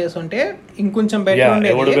role చేస్తుంటే ఇంకొంచెం better Yeah, it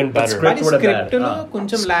ఉండేది. would have been better. Script would have been script లో bad.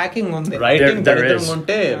 కొంచెం locking ఉంది. Writing There దరిద్రం is.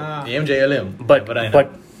 ఉంటే ఏం చేయలేం. But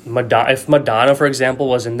if Madonna, for example,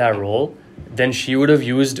 was in that role, then she would have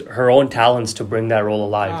used her own talents to bring that role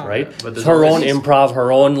alive, right? But there's Her own always- improv, her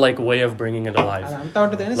own like way of bringing it alive. అదంతా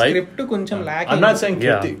ఉంటుంది కానీ Like- script కొంచెం I'm locking. not saying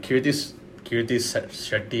Yeah. Keerthi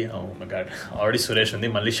Shetty, oh my god, already Suresh ఉంది,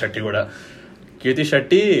 మళ్ళీ శెట్టి కూడా. కీర్తి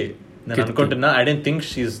శెట్టి నేను అనుకుంటున్నా, I didn't think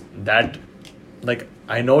she's that, like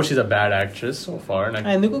I know she's a bad actress so far.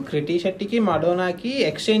 ఎందుకు కృతి శెట్టికి మడోనాకి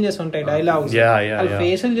ఎక్స్చేంజెస్ ఉంటాయి డైలాగ్స్. Yeah.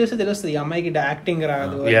 ఫేషియల్ చేస్తే తెలుస్తుంది ఈ అమ్మాయికి యాక్టింగ్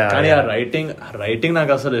రాదు. Yeah. కానీ ఆ రైటింగ్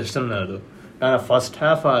నాకు అసలు ఇష్టం లేదు. కానీ ఫస్ట్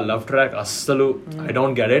హాఫ్ ఆ లవ్ ట్రాక్ అస్సలు I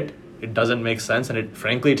don't get it. It doesn't make sense and it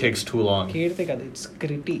frankly takes too long. కీర్తి కదా, it's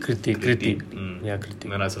Kriti. Kriti. Yeah, Kriti.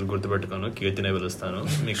 నేను అసలు గుర్తుపెట్టుకోను, కీర్తినే పిలుస్తాను.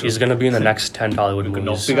 She's gonna be in the next 10 Hollywood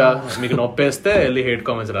movies. మీకు నొప్పేస్తే వెళ్ళి hate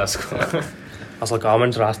comments రాసుకో. అసలు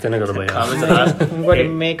comments రాస్తేనే కదా భయ్యా. ఇంకోటి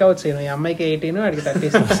మేకౌట్ సీన్, ఈ అమ్మాయికి 18 అడిగి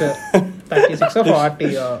 36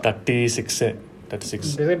 40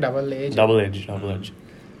 36 double age. double age.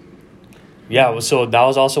 Yeah, so that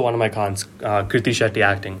was also one of my cons. Kriti Shetty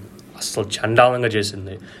acting అసలు చండాలంగా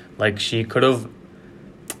చేసింది. Like she could have,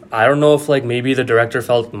 I don't know if like maybe the director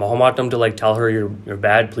felt mohammatam to like tell her you're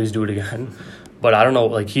bad, please do it again. But I don't know,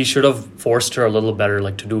 like he should have forced her a little better,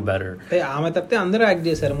 like to do better. ఆమె తప్పితే అందరూ act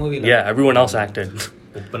చేశారు మూవీలో. Yeah, everyone else acted.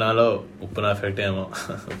 ఉప్పునా effect ఏమో,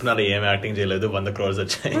 ఉప్పునాలో ఏం acting చేయలేదు, 100 crores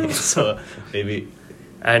వచ్చాయి. So maybe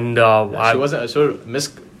And she wasn't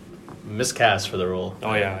miscast for the role.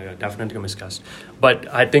 Oh yeah, definitely miscast. But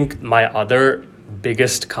I think my other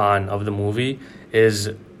biggest con of the movie is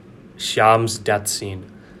Shyam's death scene.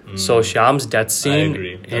 So Shyam's death scene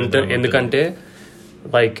in the kante,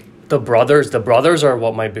 like the brothers are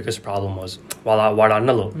what my biggest problem was. What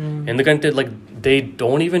annalo in the kante, like they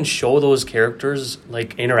don't even show those characters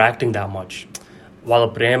like interacting that much. While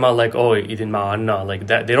prema, like oh idin ma anna, like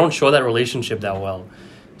that, they don't show that relationship that well.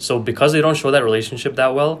 So because they don't show that relationship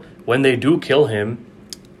that well, when they do kill him,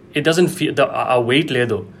 it doesn't feel a weight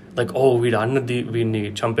ledo. Like oh we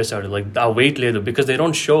champesadu, like a weight ledo, because they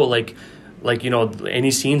don't show like you know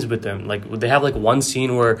any scenes with them. Like they have like one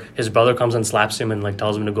scene where his brother comes and slaps him and like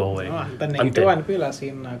tells him to go away. అంత negative అనిపించలే ఆ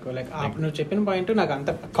scene నాకు. Like నువ్వు చెప్పిన point నాకు అంత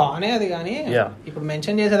కానే అది, కానీ ఇప్పుడు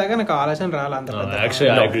మెన్షన్ చేసేదాకా నాకు ఆలోచన రాలే అంత పెద్ద.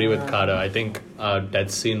 Actually I agree with Kara. I think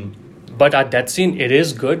death scene. But at that scene, it is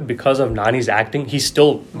good because of Nani's acting. He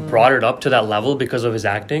still brought it up to that level because of his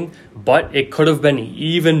acting. But it could have been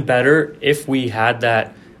even better if we had that,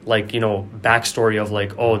 like, you know, backstory of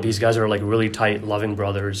like, oh, these guys are like really tight, loving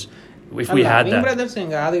brothers. If we had that. Brothers ఏం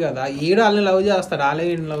కాదు కదా, ఈడు వాళ్ళని love చేస్తాడు, వాళ్ళే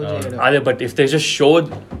love చేయడు. But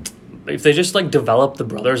if they just like develop the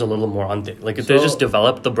brothers a little more, like if they just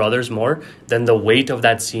develop the brothers more, then the weight of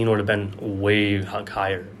that scene would have been way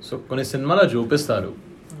higher. So కొన్ని సినిమాలో చూపిస్తారు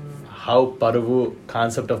how పరువు,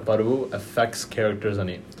 concept of పరువు effects characters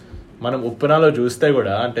అని. మనం ఉప్పునాలో చూస్తే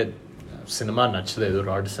కూడా, అంటే సినిమా నచ్చలేదు,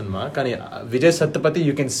 రాడ్ సినిమా, కానీ Vijay Satyapati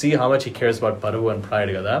you can see how much he cares about పరువు అండ్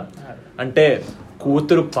ప్రైడ్ కదా. అంటే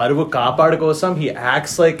కూతురు పరువు కాపాడు కోసం he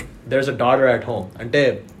acts like there is a daughter at home. అంటే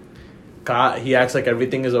he acts like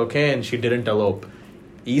everything is okay and she didn't ఎలోప్.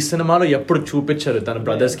 ఈ సినిమాలో ఎప్పుడు చూపించారు తన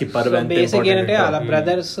బ్రదర్స్ కి పరువు ఎంత బేసిక్ ఏంటంటే వాళ్ళ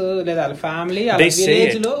బ్రదర్స్ లేదా వాళ్ళ ఫ్యామిలీ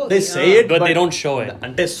విలేజ్ లో they say it but they don't show it.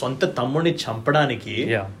 అంటే సొంత తమ్ముడిని చంపడానికి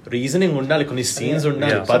రీజనింగ్ ఉండాలి, కొన్ని సీన్స్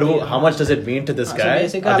ఉండాలి. పరువు how much does it mean to this guy.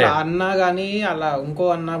 Basic గా అన్న గానీ అలా ఇంకో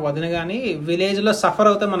అన్న వదిన గానీ విలేజ్ లో సఫర్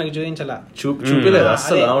అవుతా మనకి చూపించాల, చూపిలేదు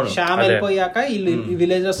అసలు. శ్యామ్ వెళ్ళిపోయాక వీళ్ళు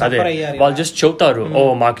విలేజ్ లో సఫర్ అయ్యారు. వాళ్ళు జస్ట్ చెప్తారు ఓ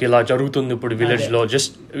మాకు ఇలా జరుగుతుంది ఇప్పుడు విలేజ్ లో.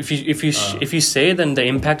 Just if you say, then the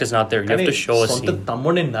impact is not there. You have to show a scene.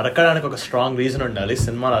 తమ్ముడిని నరకడానికి ఒక స్ట్రాంగ్ రీజన్ ఉండాలి,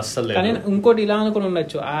 సినిమాలో అస్సలు లేదు. కానీ ఇంకోటి ఇలా అనుకుని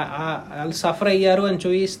ఉండొచ్చు, వాళ్ళు సఫర్ అయ్యారు అని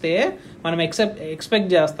చూపిస్తే మనం ఎక్స్పెక్ట్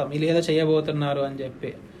చేస్తాం వీళ్ళు ఏదో చేయబోతున్నారు అని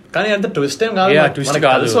చెప్పి. కానీ అంత ట్విస్ట్ ఏం కాదు, ట్విస్ట్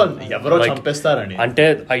కాదు, ఎవరో చంపేస్తారని. అంటే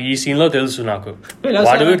ఈ సీన్ లో తెలుసు నాకు.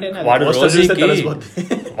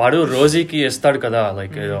 వాడు రోజీకి ఇస్తాడు కదా,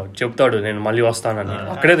 లైక్ చెప్తాడు నేను మళ్ళీ వస్తానని,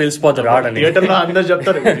 అక్కడే తెలిసిపోతాడు రాడని. థియేటర్ లో అందరూ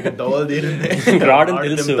చెప్తారు రాడని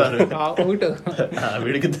తెలుసు.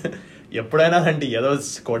 వీడికి ఎప్పుడైనా అంటే ఏదో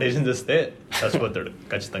కొటేషన్ చేస్తే చచ్చిపోతాడు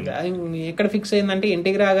ఖచ్చితంగా. ఎక్కడ ఫిక్స్ అయిందంటే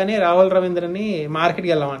ఇంటికి రాగానే రాహుల్ రవీంద్రని మార్కెట్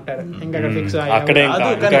కి వెళ్ళమంటాడు. ఇంకా ఫిక్స్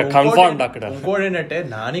ఇంకోటి ఏంటంటే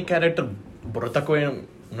నాని క్యారెక్టర్ బుర్ర తక్కువ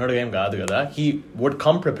ఉన్నాడు ఏం కాదు కదా. He would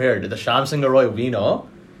come prepared. The Shyam Singh Roy we know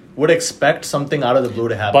would expect something out of the blue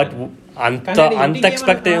to happen. But అంత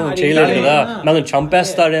ఎక్స్పెక్ట్ ఏం చేయలేదు కదా, నన్ను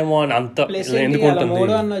చంపేస్తాడేమో అని అంత ఎందుకు ఉంటుంది.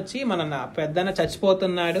 మూడో అన్న వచ్చి మన Peddana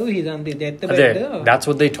చచ్చిపోతున్నాడు, that's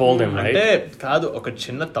what they told him, right? అంటే కాదు, ఒక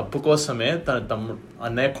చిన్న తప్పు కోసమే తన తమ్ముడు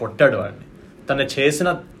అన్నయ్య కొట్టాడు వాడిని. తను చేసిన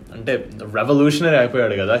అంటే రెవల్యూషనరీ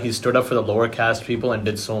అయిపోయాడు కదా. he stood up for the lower caste people and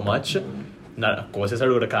did so much.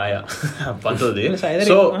 కోసేసాడు కూడా కాయ పంతుది.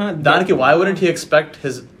 సో దానికి why wouldn't he expect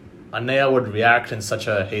his అన్నయ్య would react in such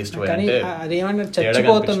a haste way? కానీ అదేమన్నా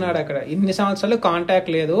చచ్చిపోతున్నాడు అక్కడ, ఇన్ని సంవత్సరాలు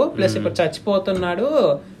కాంటాక్ట్ లేదు, ప్లస్ ఇప్పుడు చచ్చిపోతున్నాడు,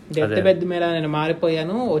 డెత్ బెడ్ మీద నేను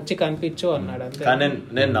మారిపోయాను, వచ్చి కనిపించు అన్నాడు. కానీ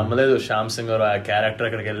నేను నమ్మలేదు శ్యామ్ సింగ్ ఆ క్యారెక్టర్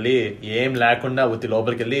అక్కడికి వెళ్ళి ఏం లేకుండా ఉత్తి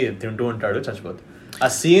లోపలికి వెళ్ళి తింటూ ఉంటాడు, చచ్చిపోతుంది. ఆ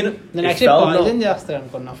సీన్ చేస్తాడు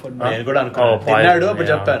అనుకున్నా ఫుడ్. నేను కూడా అనుకున్నాడు. అప్పుడు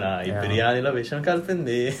చెప్పాను ఈ బిర్యానీలో విషయం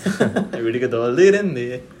కలిపింది, వీడికి దోలు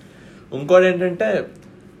తీరింది. ఇంకోటి ఏంటంటే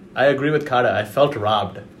I agree with Kada. I felt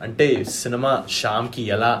robbed. అంటే సినిమా శ్యామ్ కి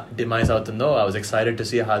ఎలా డిమైజ్ అవుతుందో I was excited to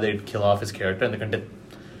see how they'd kill off his character. ఎందుకంటే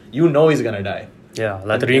you know he's gonna die.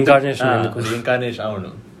 Like reincarnation. Reincarnation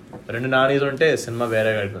అవును. 2 నానీస్ ఉంటే సినిమా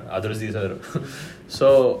వేరే అదర్స్ తీసారు. So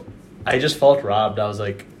I just felt robbed. I was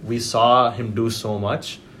like, we saw him do so much.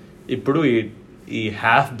 ఇప్పుడు ఈ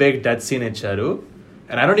half-baked death scene ఇచ్చారు.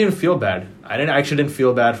 And I don't even feel bad. I didn't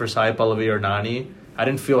feel bad for Sai Pallavi or Nani. I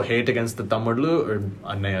didn't feel hate against the Tamudlu or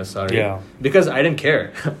Annaya, sorry. Yeah. Because I didn't care.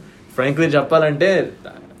 Frankly, Jappalante,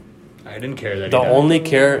 I didn't care.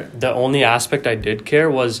 The only aspect I did care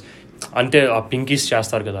was ante pinkies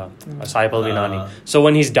chestar kada Sai Pallavi Nani. So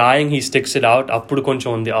when he's dying, he sticks it out. Appudu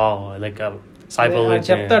koncham undi like Sai Pallavi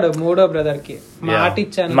చెప్తాడు మూడో brother కి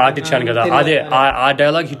మాటిచ్చాను కదా, అదే ఆ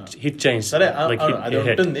dialogue hit change. సరే అది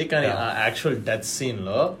ఉంటుంది, కానీ ఆ యాక్చువల్ డెత్ సీన్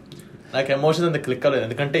లో నాకు ఎమోషన్ అంత క్లిక్ అవ్వలేదు.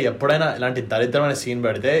 ఎందుకంటే ఎప్పుడైనా ఇలాంటి దరిద్రమైన సీన్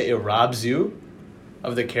పెడితే it robs you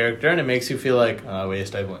of the character and it makes you feel like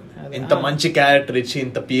waste అయిపోయింది. ఇంత మంచి క్యారెక్టర్ ఇచ్చి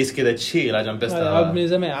ఇంత పీస్ కి తెచ్చి ఇలా చంపేస్తారు.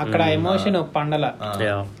 నిజమే, అక్కడ ఎమోషన్ పండల.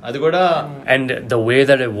 అది కూడా and the way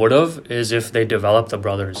that it would have is if they develop the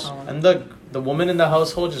brothers and the woman in the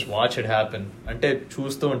household just watch it happen. అంటే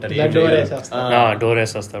చూస్తూ ఉంటారు డోర్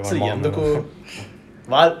వేసేస్తారు. ఎందుకు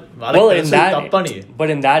తప్పని. But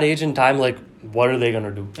in that age and time, like what are they going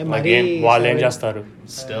to do? వాళ్ళు ఏం చేస్తారు?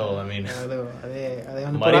 Still, I mean, అదే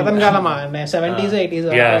పురాతన కాలమా 70s 80s.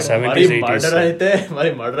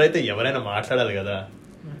 మరి మర్డర్ అయితే ఎవరైనా మాట్లాడాలి కదా.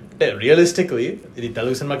 అంటే రియలిస్టిక్లీ ఇది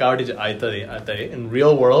తెలుగు సినిమా కాబట్టి అవుతుంది. In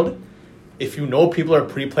real world if you know people are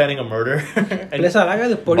pre-planning a murder plus అలాగే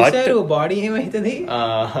పొడిసారు బాడీ ఏమైతుంది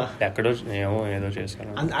ఎక్కడో ఏదో చేశారు.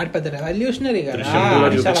 అది పెద్ద రెవల్యూషనరీ కదా,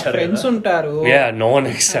 చాలా ఫ్రెండ్స్ ఉంటారు.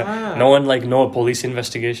 no one like no police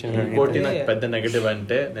investigation. ఇంకోటి నాకు పెద్ద నెగటివ్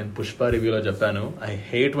అంటే నేను పుష్ప రివ్యూలో చెప్పాను, I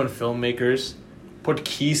hate when filmmakers put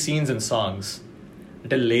key scenes in songs.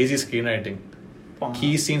 అంటే lazy screenwriting. Key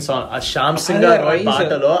scene song ఆ శ్యామ్ సింగ్ రాయ్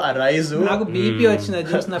పాటలో ఆ రైజ్ నాకు బీపీ వచ్చింది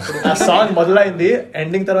చూసినప్పుడు. ఆ సాంగ్ మొదలైంది,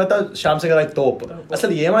 ఎండింగ్ తర్వాత శ్యామ్ సింగ్ రాయ్ తోప్.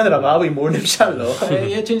 అసలు ఏమైంది రా బాబు ఈ 3 నిమిషాల్లో?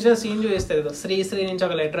 చిన్న చిన్న సీన్ చూస్తారు, శ్రీ నుంచి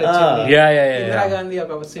ఒక లెటర్ వచ్చింది, ఇందిరాగాంధీ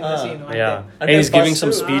ఒక చిన్న సీన్,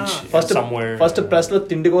 ఫస్ట్ ప్రెస్ లో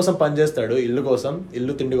తిండి కోసం పనిచేస్తాడు,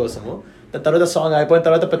 ఇల్లు తిండి కోసము. దాని తర్వాత సాంగ్ అయిపోయిన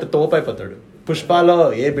తర్వాత పెద్ద తోపు అయిపోతాడు. పుష్పలో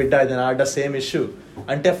ఏ బిడ్డ ఇది నాట సేమ్ ఇష్యూ.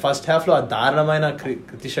 అంటే ఫస్ట్ హాఫ్ లో ఆ దారుణమైన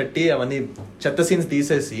కృతి శెట్టి అవన్నీ చెత్త సీన్స్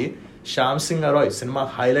తీసేసి శ్యామ్ సింగ్ రాయ్ సినిమా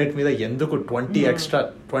హైలైట్ మీద ఎందుకు 20-30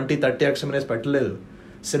 ఎక్స్ట్రా మినిట్స్ పెట్టలేదు?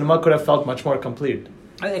 సినిమా కూడా ఫెల్ట్ మచ్ మోర్ కంప్లీట్.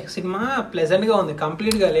 అదే సినిమా ప్లెజెంట్ గా ఉంది,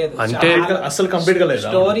 కంప్లీట్ గా లేదు. అంటే అసలు కంప్లీట్ గా లేదు.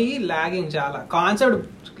 స్టోరీ లాగింగ్ చాలా, కాన్సెప్ట్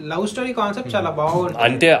లవ్ స్టోరీ కాన్సెప్ట్ చాలా బాగుంది.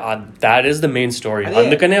 అంటే that is the main story.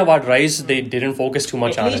 అందుకనే about Rise they didn't focus too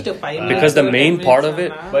much on it because the main part of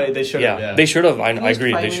it, but they should have. I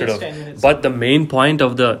agree, they should have. But the main point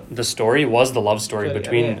of the story was the love story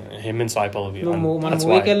between him and Sai Pallavi. మన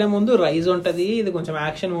మూవీకి వెళ్ళే ముందు rise ఉంటది, ఇది కొంచెం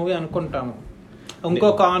action movie అనుకుంటాము. ఇంకో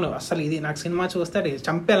కాను అసలు ఇది నాకు సినిమా చూస్తే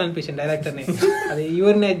చంపేయాలనిపించింది డైరెక్టర్ ని. అది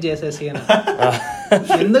యూరినేట్ చేసేసి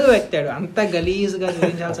ఎందుకు పెట్టాడు అంత గలీజ్ గా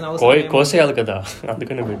చూపించాల్సిన అవసరం? కోసేయాలి కదా,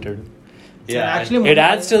 అందుకనే పెట్టాడు. It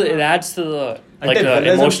adds to the like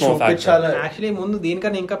emotional factor. Actually ముందు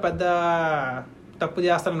దీనికన్నా ఇంకా పెద్ద తప్పు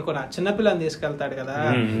చేస్తాడు అనుకున్నా. చిన్నపిల్లని తీసుకెళ్తాడు కదా,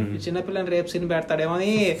 చిన్నపిల్లని రేపు సీన్ పెడతాడేమో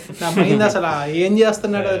అని నా మైండ్ అసలు ఏం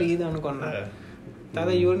చేస్తున్నాడో ఇది అనుకున్నా.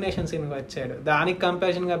 తర్వాత యూరినేషన్ సీన్ వచ్చాడు, దానికి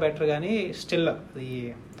కంపారిజన్ గా బెటర్, కానీ స్టిల్ అది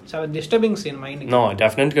చాలా disturbing scene mind. No,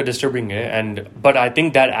 definitely disturbing, but I think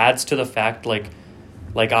that adds to the fact like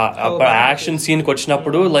action scene కి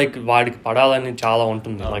వచ్చినప్పుడు లైక్ వాడికి పడాలని చాలా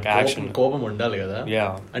ఉంటుంది, లైక్ యాక్షన్ కోపం ఉండాలి కదా.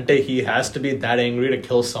 అంటే he has to be that angry to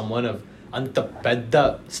kill someone. అంత పెద్ద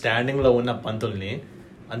స్టాండింగ్ లో ఉన్న పంతుల్ని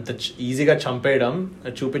అంత ఈజీగా చంపేయడం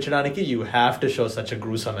చూపించడానికి you have to show such a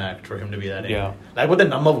gruesome act for him to be that. లేకపోతే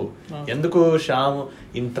నమ్మవు. ఎందుకు శ్యామ్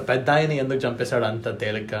ఇంత పెద్ద ఆయన ఎందుకు చంపేశాడు అంత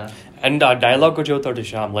తేలిగ్గా. అండ్ ఆ డైలాగ్ కూడా చెబుతాడు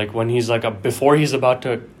Shyam, like when he's like before he's about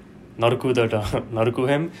to నరుకు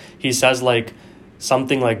him, he says like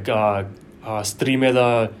something like స్త్రీ మీద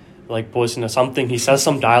like posting or something. He says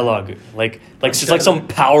some dialogue like it's like some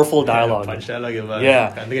powerful dialogue.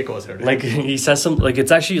 అందుకే కోసాడు. Like he says some, like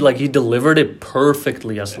it's actually like he delivered it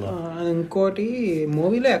perfectly asla. ఇంకోటి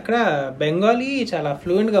మూవీలో ఎక్కడ బెంగాలీ చాలా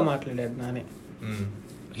fluent గా మాట్లాడాడు Nani.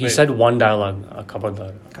 He said one dialogue,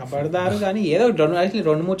 కబర్దారు కానీ ఏదో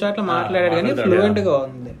రెండు మూడు చోట్ల మాట్లాడాడు కానీ ఫ్లూయెంట్ గా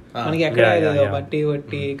ఉంది. మనకి ఎక్కడ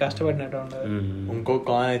బట్టి కష్టపడినట్టు ఉండదు. ఇంకో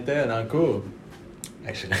కాన్ అయితే నాకు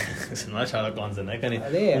సినిమా చాలా కాన్స్ ఉన్నాయి కానీ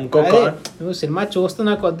నువ్వు సినిమా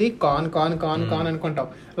చూస్తున్నా కొద్దీ కాన్ కాన్ కాన్ కాన్ అనుకుంటావు.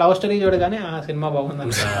 లవ్ స్టోరీ చూడగానే ఆ సినిమా బాగుంది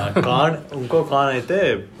కాన్. ఇంకో కాన్ అయితే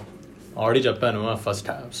ఆల్రెడీ చెప్పాను.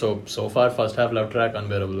 So far first half love track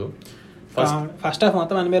unbearable. First half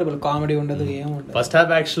మొత్తం అన్బేరబుల్, కామెడీ ఉండదు, ఏముండదు. First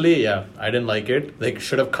half actually I don't like it. Like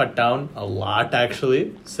should have cut down a lot actually.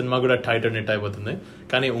 Cinema కూడా టైట్ అండ్ నిట్ అయిపోతుంది.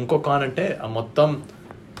 కానీ ఇంకో con అంటే ఆ మొత్తం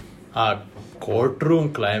ఆ కోర్ట్ రూమ్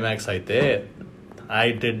క్లైమాక్స్ అయితే I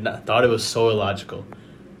thought it was so illogical.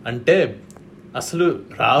 అంటే అసలు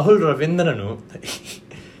రాహుల్ రవీంద్రను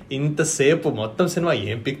ఇంతసేపు మొత్తం సినిమా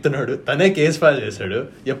ఏం పిక్తున్నాడు, తనే కేసు ఫైల్ చేశాడు.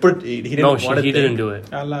 ఎప్పుడు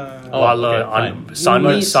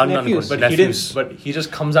but he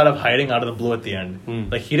just comes out of hiding out of the blue at the end.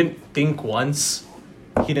 Like he didn't think once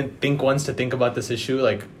to think about this issue,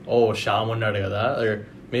 like oh Shyam ఉన్నాడు కదా, or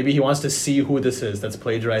maybe he wants to see who this is that's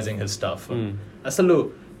plagiarizing his stuff. అసలు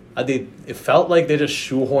it felt like they just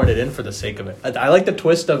shoehorned it in for the sake of it. I like the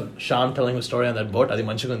twist of Shyam telling his story on that boat. అది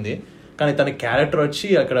మంచిగా ఉంది. కానీ తన character వచ్చి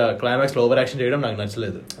అక్కడ climax లో over action చేయడం నాకు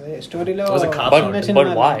నచ్చలేదు. But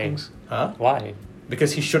why? Why?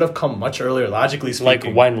 Because he should have come much earlier, logically speaking.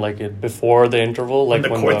 Like when? Like before the interval? Like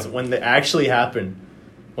when they actually happened.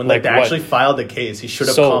 When like they actually filed the case, he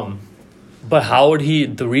should have come. But how would he...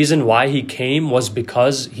 The reason why he came was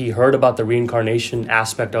because he heard about the reincarnation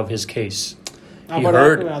aspect of his case. He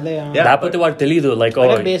heard లేకపోతే వాడు తెలీదు. Like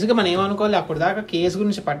basic గా మనం ఏమనుకోవాలి, అప్పుడు దాకా case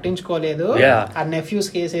గురించి పట్టించుకోలేదు. ఆ నెఫ్యూస్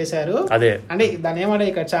కేసు వేశారు. అదే అంటే దాని ఏమంటే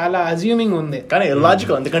ఇక్కడ చాలా అజ్యూమింగ్ ఉంది. కానీ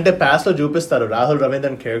ఇల్లాజికల్. ఎందుకంటే పాస్ట్ లో చూపిస్తారు Rahul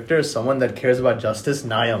Ravindran character someone that cares about justice,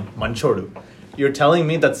 న్యాయం, మంచోడు. You're telling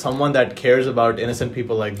me that someone that cares about innocent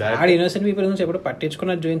people like that... Audi innocent people గురించి ఎప్పుడు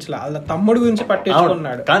పట్టించుకున్నది చూపించలా, వాళ్ళ తమ్ముడు గురించి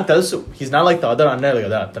పట్టించుకున్నాడు. కానీ తెలుసు he's not like the other అన్నయ్యలు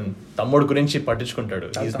కదా, తన తమ్ముడు గురించి పట్టించుకుంటాడు.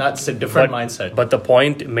 He's not a different mindset. But the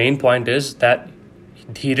main point is that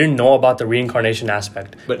he didn't know about the reincarnation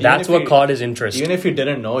aspect. But that's what caught his interest. Even if he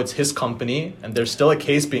didn't know, it's his company and there's still a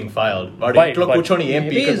case being filed.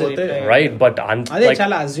 Right, but ade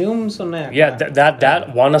chala assumes unnaya. Yeah, that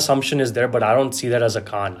one assumption is there, but I don't see that as a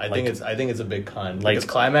con. I think it's a big con. Like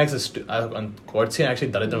because climax is on court scene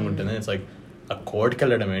actually daridram untundi. It's like a court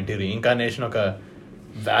kelladam enti reincarnation oka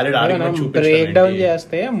valid argument చూపించడం. Break down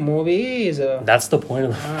చేస్తే movie that's the point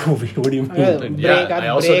of the movie. What do you mean? I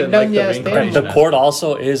also didn't like the reincarnation. The court also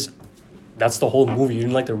is... That's the whole movie. You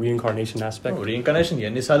didn't like the reincarnation aspect? No, reincarnation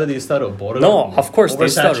ఎన్నిసార్లు తీస్తారు. No, of course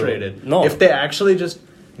they oversaturated. No, if they actually just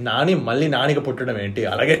Nani మళ్ళీ నానిగా పుట్టడం ఏంటి,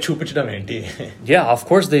 అలాగే చూపించడం ఏంటి. Yeah, of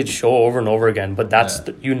course they'd show over and over again, but that's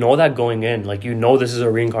you know that going in, like you know this is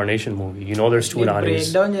a reincarnation movie. You know there's two Nanis.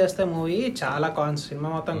 Break down చేస్తే movie చాలా cons, cinema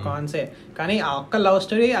మొత్తం కాన్సే. కానీ ఆ ఒక్క love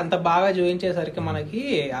story అంత బాగా చూపించేసరికి మనకి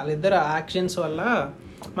వాళ్ళిద్దరు యాక్షన్స్ వల్ల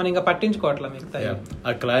మనం ఇంకా పట్టించుకోవట్లే మిగతా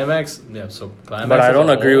ఆ climax. But I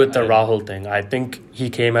don't agree with the Rahul thing. I think he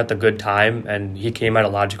came at the good time and he came at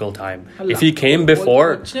a logical time. If he came before,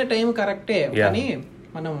 వచ్చిన టైం కరెక్టే, కానీ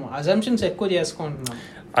మనం అజంప్షన్స్ ఎక్కువ చేసుకుంటున్నాం.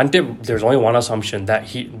 Until there's only one assumption that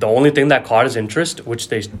the only thing that caught his interest, which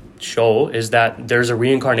they show, is that there's a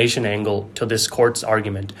reincarnation angle to this court's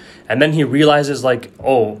argument, and then he realizes like,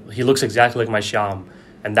 oh, he looks exactly like my Shyam,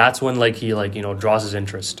 and that's when like he like draws his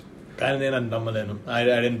interest. I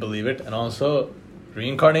didn't believe it. And also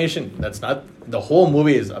reincarnation, that's not the whole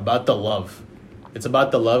movie is about the love. It's about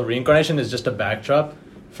the love. Reincarnation is just a backdrop.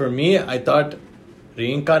 For me, I thought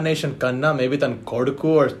reincarnation kanna maybe tan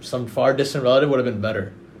koduku or some far distant relative would have been better.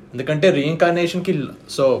 Endukante reincarnation ki,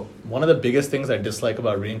 so one of the biggest things I dislike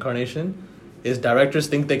about reincarnation is directors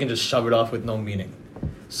think they can just shove it off with no meaning.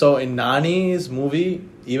 So in Nani's movie,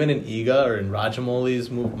 even in Iga or in Rajamouli's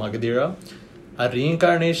movie Magadira, a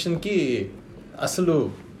reincarnation ki asalu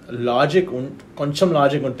logic koncham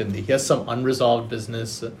logic ఉంటుంది. He has some unresolved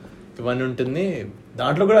business ఇవన్నీ ఉంటుంది.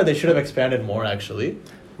 దాంట్లో కూడా they should have expanded more actually.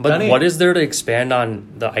 But what is there to expand on?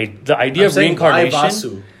 The idea of reincarnation? Why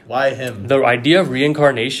Vasu? Why him? The idea of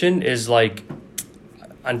reincarnation is like,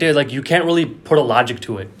 ante like you can't really put a logic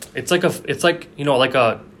to it. It's like you know like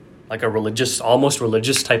a religious, almost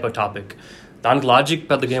religious type of topic. దానికి logic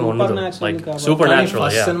పెద్దగా ఏమి ఉండదు. Like supernatural.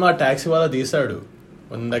 First cinema Taxiwaala తీసాడు.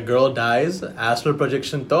 when the girl dies, astral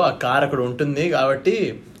projection తో ఆ car అక్కడ ఉంటుంది కాబట్టి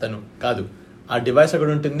తను కాదు, ఆ డివైస్ అక్కడ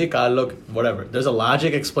ఉంటుంది కార్లో, whatever. There's a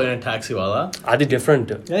logic explained in Taxi Wala. అది different.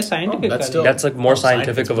 Scientific. That's like more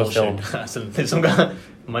scientific of a film. అసలు నిజంగా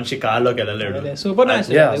మనిషి కార్లోకి వెళ్ళలేడు. Super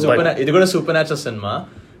natural. ఇది కూడా సూపర్ న్యాచురల్ సినిమా,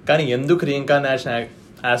 కానీ ఎందుకు రీఇన్కార్నేషన్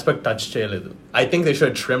ఆస్పెక్ట్ టచ్ చేయలేదు? I think they should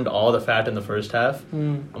have trimmed all the fat in the first half.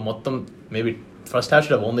 మొత్తం maybe first half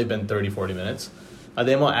should have only been 30-40 minutes.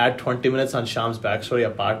 అదేమో add 20 minutes on Shyam's backstory.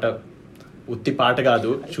 ఆ పాట ఉత్తి పాట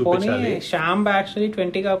కాదు, చూపించాలి. శ్యామ్ యాక్చువల్లీ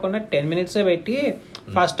 20 కాకుండా 10 minutes పెట్టి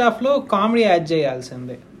ఫస్ట్ హాఫ్ లో కామెడీ యాడ్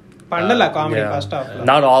చేయాల్సిందే. పండల కామెడీ ఫస్ట్ హాఫ్ లో.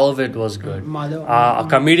 Not all of it was good. ఆ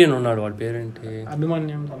కమెడియన్ ఉన్నాడు, వాడి పేరేంటి?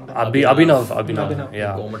 అభిమన్యం. Abhinav.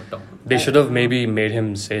 Yeah. They should have maybe made him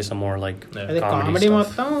say some more like comedy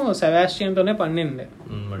మొత్తం సెబాస్టియన్ తోనే పండింది.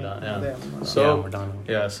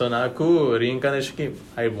 సో నాకు రీఇన్కార్నేషన్ కి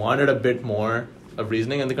I wanted a bit more of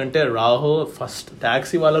reasoning, ఎందుకంటే రాహుల్ ఫస్ట్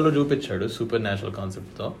టాక్సీ వాళ్ళలో చూపించాడు సూపర్ న్యాచురల్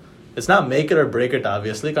కాన్సెప్ట్ తో. It's not make it or break it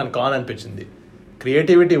obviously, కానీ కాన్ అనిపించింది.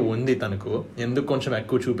 క్రియేటివిటీ ఉంది తనకు, ఎందుకు కొంచెం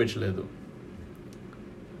ఎక్కువ చూపించలేదు?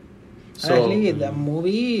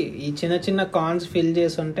 మూవీ ఈ చిన్న చిన్న కాన్స్ ఫిల్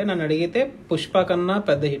చేసి ఉంటే నన్ను అడిగితే పుష్ప కన్నా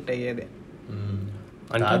పెద్ద హిట్ అయ్యేది.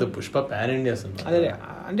 కాదు, పుష్ప పాన్ ఇండియా సినిమా. అదే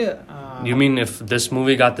అంటే you mean if this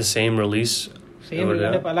movie got the same release?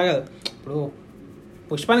 అంటే అలా కాదు, ఇప్పుడు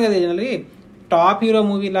పుష్పాని కదా జనరల్లీ టాప్ హీరో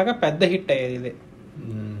మూవీ లాగా పెద్ద హిట్ అయ్యేది ఇది.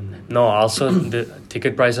 No, also the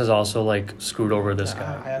ticket prices also like screwed over this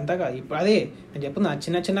guy. అదంతా ఇప్పుడు అదే నేను చెప్తున్నా,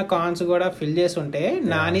 చిన్న చిన్న కాన్స్ కూడా ఫిల్ చేసి ఉంటే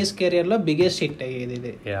నానీస్ కెరియర్ లో బిగ్గెస్ట్ హిట్ అయ్యేది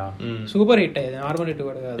ఇది. సూపర్ హిట్ అయ్యేది, నార్మల్ హిట్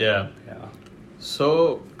కూడా కాదు. సో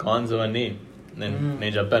కాన్స్ అవన్నీ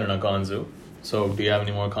నేను చెప్పాను నా cons. So do you have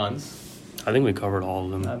any more cons? I think we covered all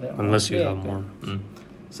of them unless you have more.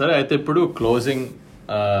 సరే, అయితే ఇప్పుడు క్లోజింగ్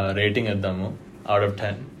రేటింగ్ ఇద్దాము అవుట్ ఆఫ్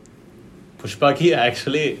 10. పుష్పకి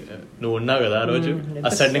యాక్చువల్లీ నువ్వు ఉన్నావు కదా ఆ రోజు,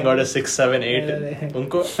 అసెండింగ్ ఆర్డర్ 6, 7, 8.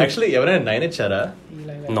 ఇంకో యాక్చువల్లీ ఎవరైనా 9 ఇచ్చారా?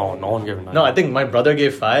 No one gave 9. No, I think my brother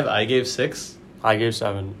gave 5, I gave 6, I gave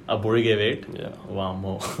 7. Aburi gave 8.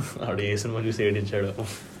 వామ్మో, ఆవిడ ఏ సినిమా చూసి 8 ఇచ్చాడు.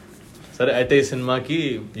 సరే, అయితే ఈ సినిమాకి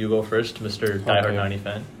you go first, Mr. Diehard Nani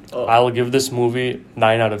fan. I'll give this movie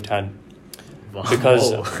 9 out of 10. Because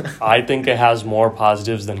I think it has more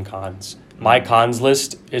positives than cons. My cons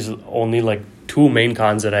list is only like 2 main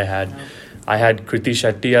cons that I had. I had Kriti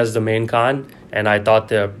Shetty as the main con, and I thought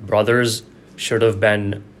the brothers should have been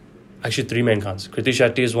actually 3 main cons. Kriti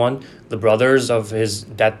Shetty is one. The brothers of his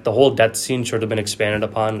death, the whole death scene should have been expanded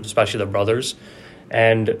upon, especially the brothers.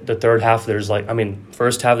 And the third half,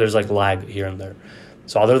 first half there's like lag here and there.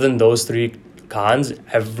 So other than those 3 cons,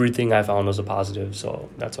 everything I found was a positive. So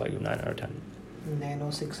that's why I give 9 out of 10. నేను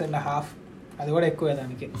 6.5. అది కూడా ఎక్కువే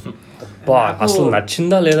దానికి. అసలు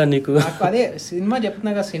నచ్చిందా లేదా నీకు? అదే సినిమా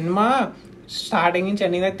చెప్తున్నా కదా, సినిమా స్టార్టింగ్ నుంచి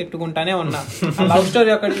ఎండింగ్ దాకా తిట్టుకుంటానే ఉన్నా. లవ్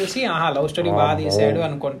స్టోరీ ఒకటి చూసి లవ్ స్టోరీ బాగా తీసాడు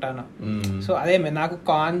అనుకుంటాను. సో అదే నాకు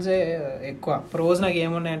కాన్స్ ఎక్కువ. ప్రోజ్ నాకు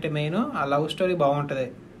ఏమున్నాయంటే మెయిన్ ఆ లవ్ స్టోరీ బాగుంటది,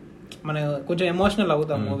 మనం కొంచెం ఎమోషనల్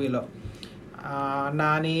అవుతాం మూవీలో.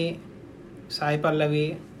 నాని, సాయి పల్లవి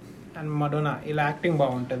అండ్ మడోనా ఇలా యాక్టింగ్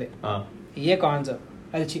బాగుంటది. ఏ కాన్స్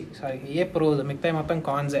ఏ ప్రోజ్, మిగతా మొత్తం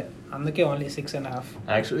కాన్సే. అందుకే ఓన్లీ 6.5.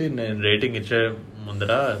 యాక్చువల్లీ నేను రేటింగ్ ఇచ్చే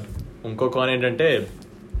ముందర ఇంకో కాన్ ఏంటంటే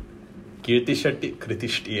కృతి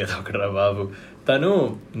శెట్టి ఏదో ఒకటి బాబు, తను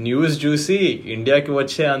న్యూస్ చూసి ఇండియాకి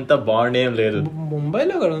వచ్చే అంత బాండ్ ఏం లేదు.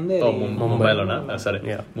 ముంబైలో కూడా ఉంది. ముంబైలోనా? సరే,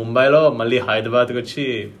 ముంబైలో మళ్ళీ హైదరాబాద్కి వచ్చి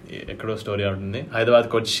ఎక్కడో స్టోరీ ఉంటుంది,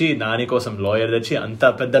 హైదరాబాద్కి వచ్చి నాని కోసం లాయర్ తెచ్చి అంత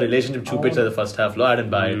పెద్ద రిలేషన్షిప్ చూపించదు ఫస్ట్ హాఫ్ లో. I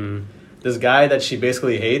didn't buy it. This guy that she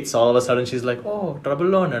basically hates, all of a sudden she's like, oh, trouble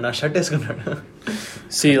lo na shirt eskunnadu.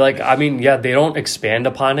 See, like, I mean, yeah, they don't expand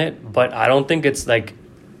upon it, but I don't think it's like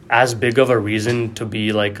as big of a reason to be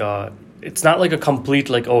like it's not like a complete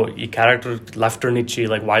like, oh, ee character left her nichi,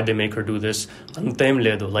 like why'd they make her do this? Antam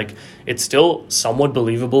ledu. Like, it's still somewhat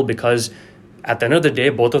believable because at the end of the day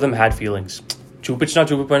both of them had feelings.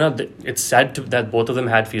 Chupichna it's said that both of them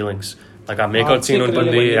had feelings. Like a makeout scene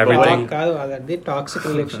ఉంటుంది, everything. కాదు, అది toxic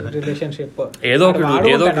relationship. ఏదో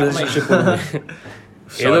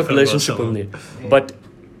relationship ఉంది. But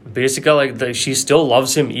basically like she still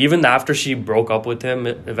loves him even after she broke up with him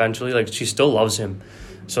eventually. Like, she still loves him.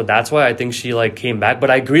 So that's why I think she like came back. But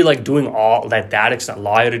I agree, like doing all that extent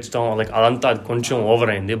lawyer it's don't like adanta koncham over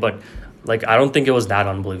ayindi, but like I don't think it was that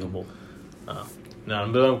unbelievable.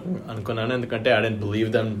 అనుకున్నాను ఎందుకంటే I didn't believe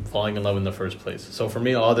them falling in love in the first place. So for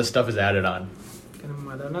me all this stuff is added on.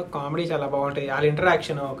 Madana comedy చాలా బాగుంటాయి, వాళ్ళ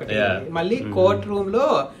interaction ఒకటి. Yeah. మళ్ళీ court room లో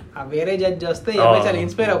ఆ వేరే జడ్జ్ వస్తే ఈ అమ్మాయి చాలా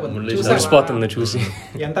ఇన్స్పైర్ మురిసిపోతుంది చూసి.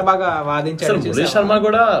 ఎంత బాగా వాదించాడు. మురళీ శర్మ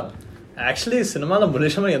కూడా యాక్చువల్లీ సినిమాలో మురళీ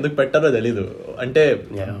శర్మ ఎందుకు పెట్టారో తెలీదు. అంటే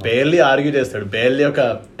బేర్లీ ఆర్గ్యూ చేస్తాడు, బేర్లీ ఒక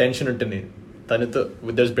టెన్షన్ ఉంటుంది తనతో,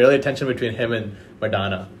 దర్స్ barely tension between him and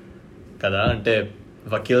మడానా కదా. అంటే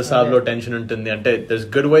వకీల్ సాబ్ లో టెన్షన్ ఉంటుంది. అంటే దర్స్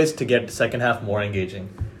good vice to get second half more engaging.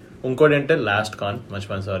 ఇంకోటి అంటే లాస్ట్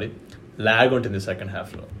సారీ లాగ్ ఉంటుంది సెకండ్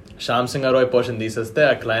హాఫ్ లో. శ్యామ్ సింగ్ రాయ్ పోర్షన్ తీసేస్తే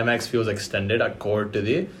ఆ క్లైమాక్స్ ఫ్యూజ్ ఎక్స్టెండెడ్, ఆ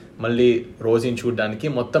కోర్టుది మళ్ళీ రోజీని చూడడానికి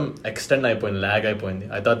మొత్తం ఎక్స్టెండ్ అయిపోయింది, లాగ్ అయిపోయింది.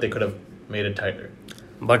 I thought they could have made it tighter.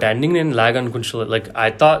 But ending నేను లాగ్ అనుకుంటా. Like I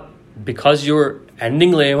thought because your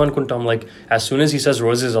ending లో ఏమనుకుంటాం, like as soon as he says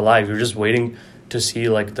Rose is alive, you're just waiting to see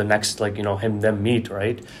like the next, like, you know, them meet,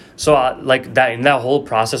 right? So like that, in that whole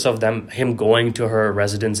process of him going to her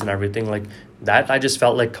residence and everything, like that, I just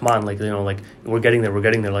felt like, come on, like, you know, like we're getting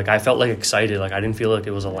there. Like I felt like excited, like I didn't feel like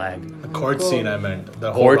it was a lag. The court scene, I meant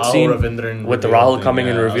the whole court scene with the Rahul coming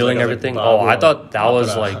and revealing everything. I thought that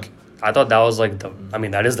was like the, I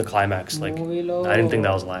mean, that is the climax. Like I didn't think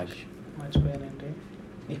that was lag. మర్చిపోయానంటే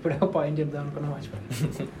ఇప్పుడే point చెప్దాం అనుకున్నా,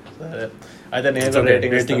 మర్చిపోయాను. అయితే నేను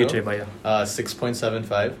rating ఇచ్చేయి భయ్యా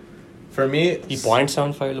 6.75. For me ఈ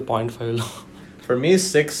 0.75 లో 0.5 for me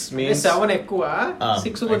 6 means 7 ఎక్కువ,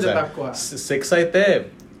 6 కొంచెం తక్కువ. 6 అయితే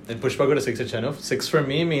నేను పుష్ప కూడా 6 ఇచ్చాను. 6 for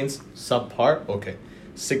me means subpar. Okay,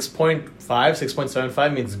 6.5 6.75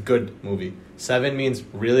 means good movie. 7 means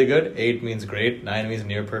really good. 8 means great. 9 means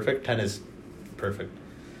near perfect. 10 is perfect.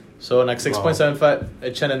 So నాకు 6.75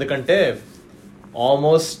 ఇచ్చాను ఎందుకంటే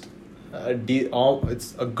almost it's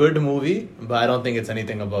a good movie, but I don't think it's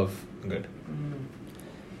anything above good.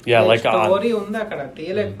 Yeah, like story ఉంది అక్కడ,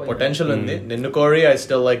 తీయలేకపోయింది. Potential ఉంది. Ninnu Kori, I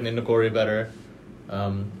still like Ninnu Kori better.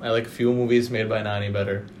 I like few movies made by Nani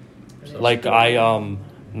better. So. Like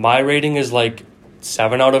my rating is like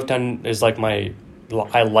 7 out of 10 is like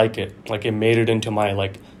I like it. Like it made it into my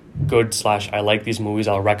like good / I like these movies,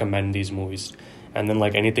 I'll recommend these movies. And then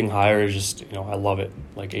like anything higher is just, you know, I love it.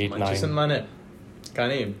 Like 8, 9.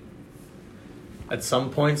 Kani, at some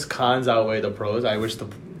points cons outweigh the pros. I wish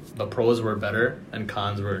the pros were better and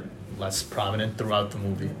cons were less prominent throughout the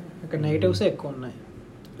movie. ఇక్కడ negatives ఎక్కువ ఉన్నాయి.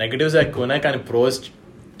 Negatives ఎక్కువ ఉన్నాయి కానీ pros,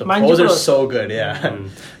 the pros are so good. Yeah.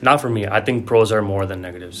 Not for me. I think pros are more than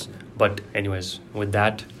negatives. But anyways, with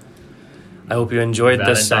that, I hope you enjoyed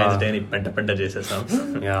this. Valentine's Day పెంట చేసేసాం.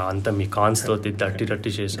 Yeah, అంత మీ cons తో తట్టి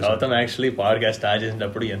చేసేసాం. Gautam actually podcast start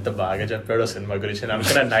చేసినప్పుడు ఎంత బాగా చెప్పాడో సినిమా గురించి.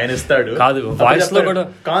 అనుకున్నా 9 ఇస్తాడు. కాదు, వాయిస్ లో కూడా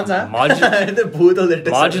కాన్సా అయితే భూతో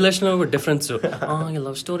మాడ్యులేషన్ లో డిఫరెన్స్. ఈ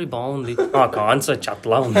లవ్ స్టోరీ బాగుంది, కాన్స్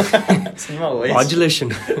చెత్తలా ఉంది cinema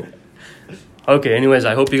modulation. Okay, anyways,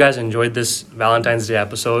 I hope you guys enjoyed this Valentine's Day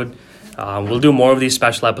episode. We'll do more of these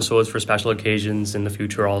special episodes for special occasions in the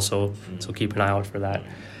future also, so keep an eye out for that.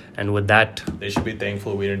 And with that, they should be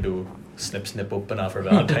thankful we didn't do snip open for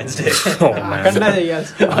Valentine's Day. Oh man,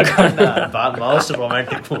 Akhanda, most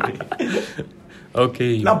romantic movie.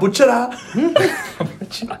 Okay, na butchara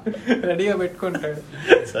రెడీగా పెట్టుకుంటాడు.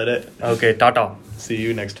 సరే, okay, tata. see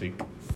you next week.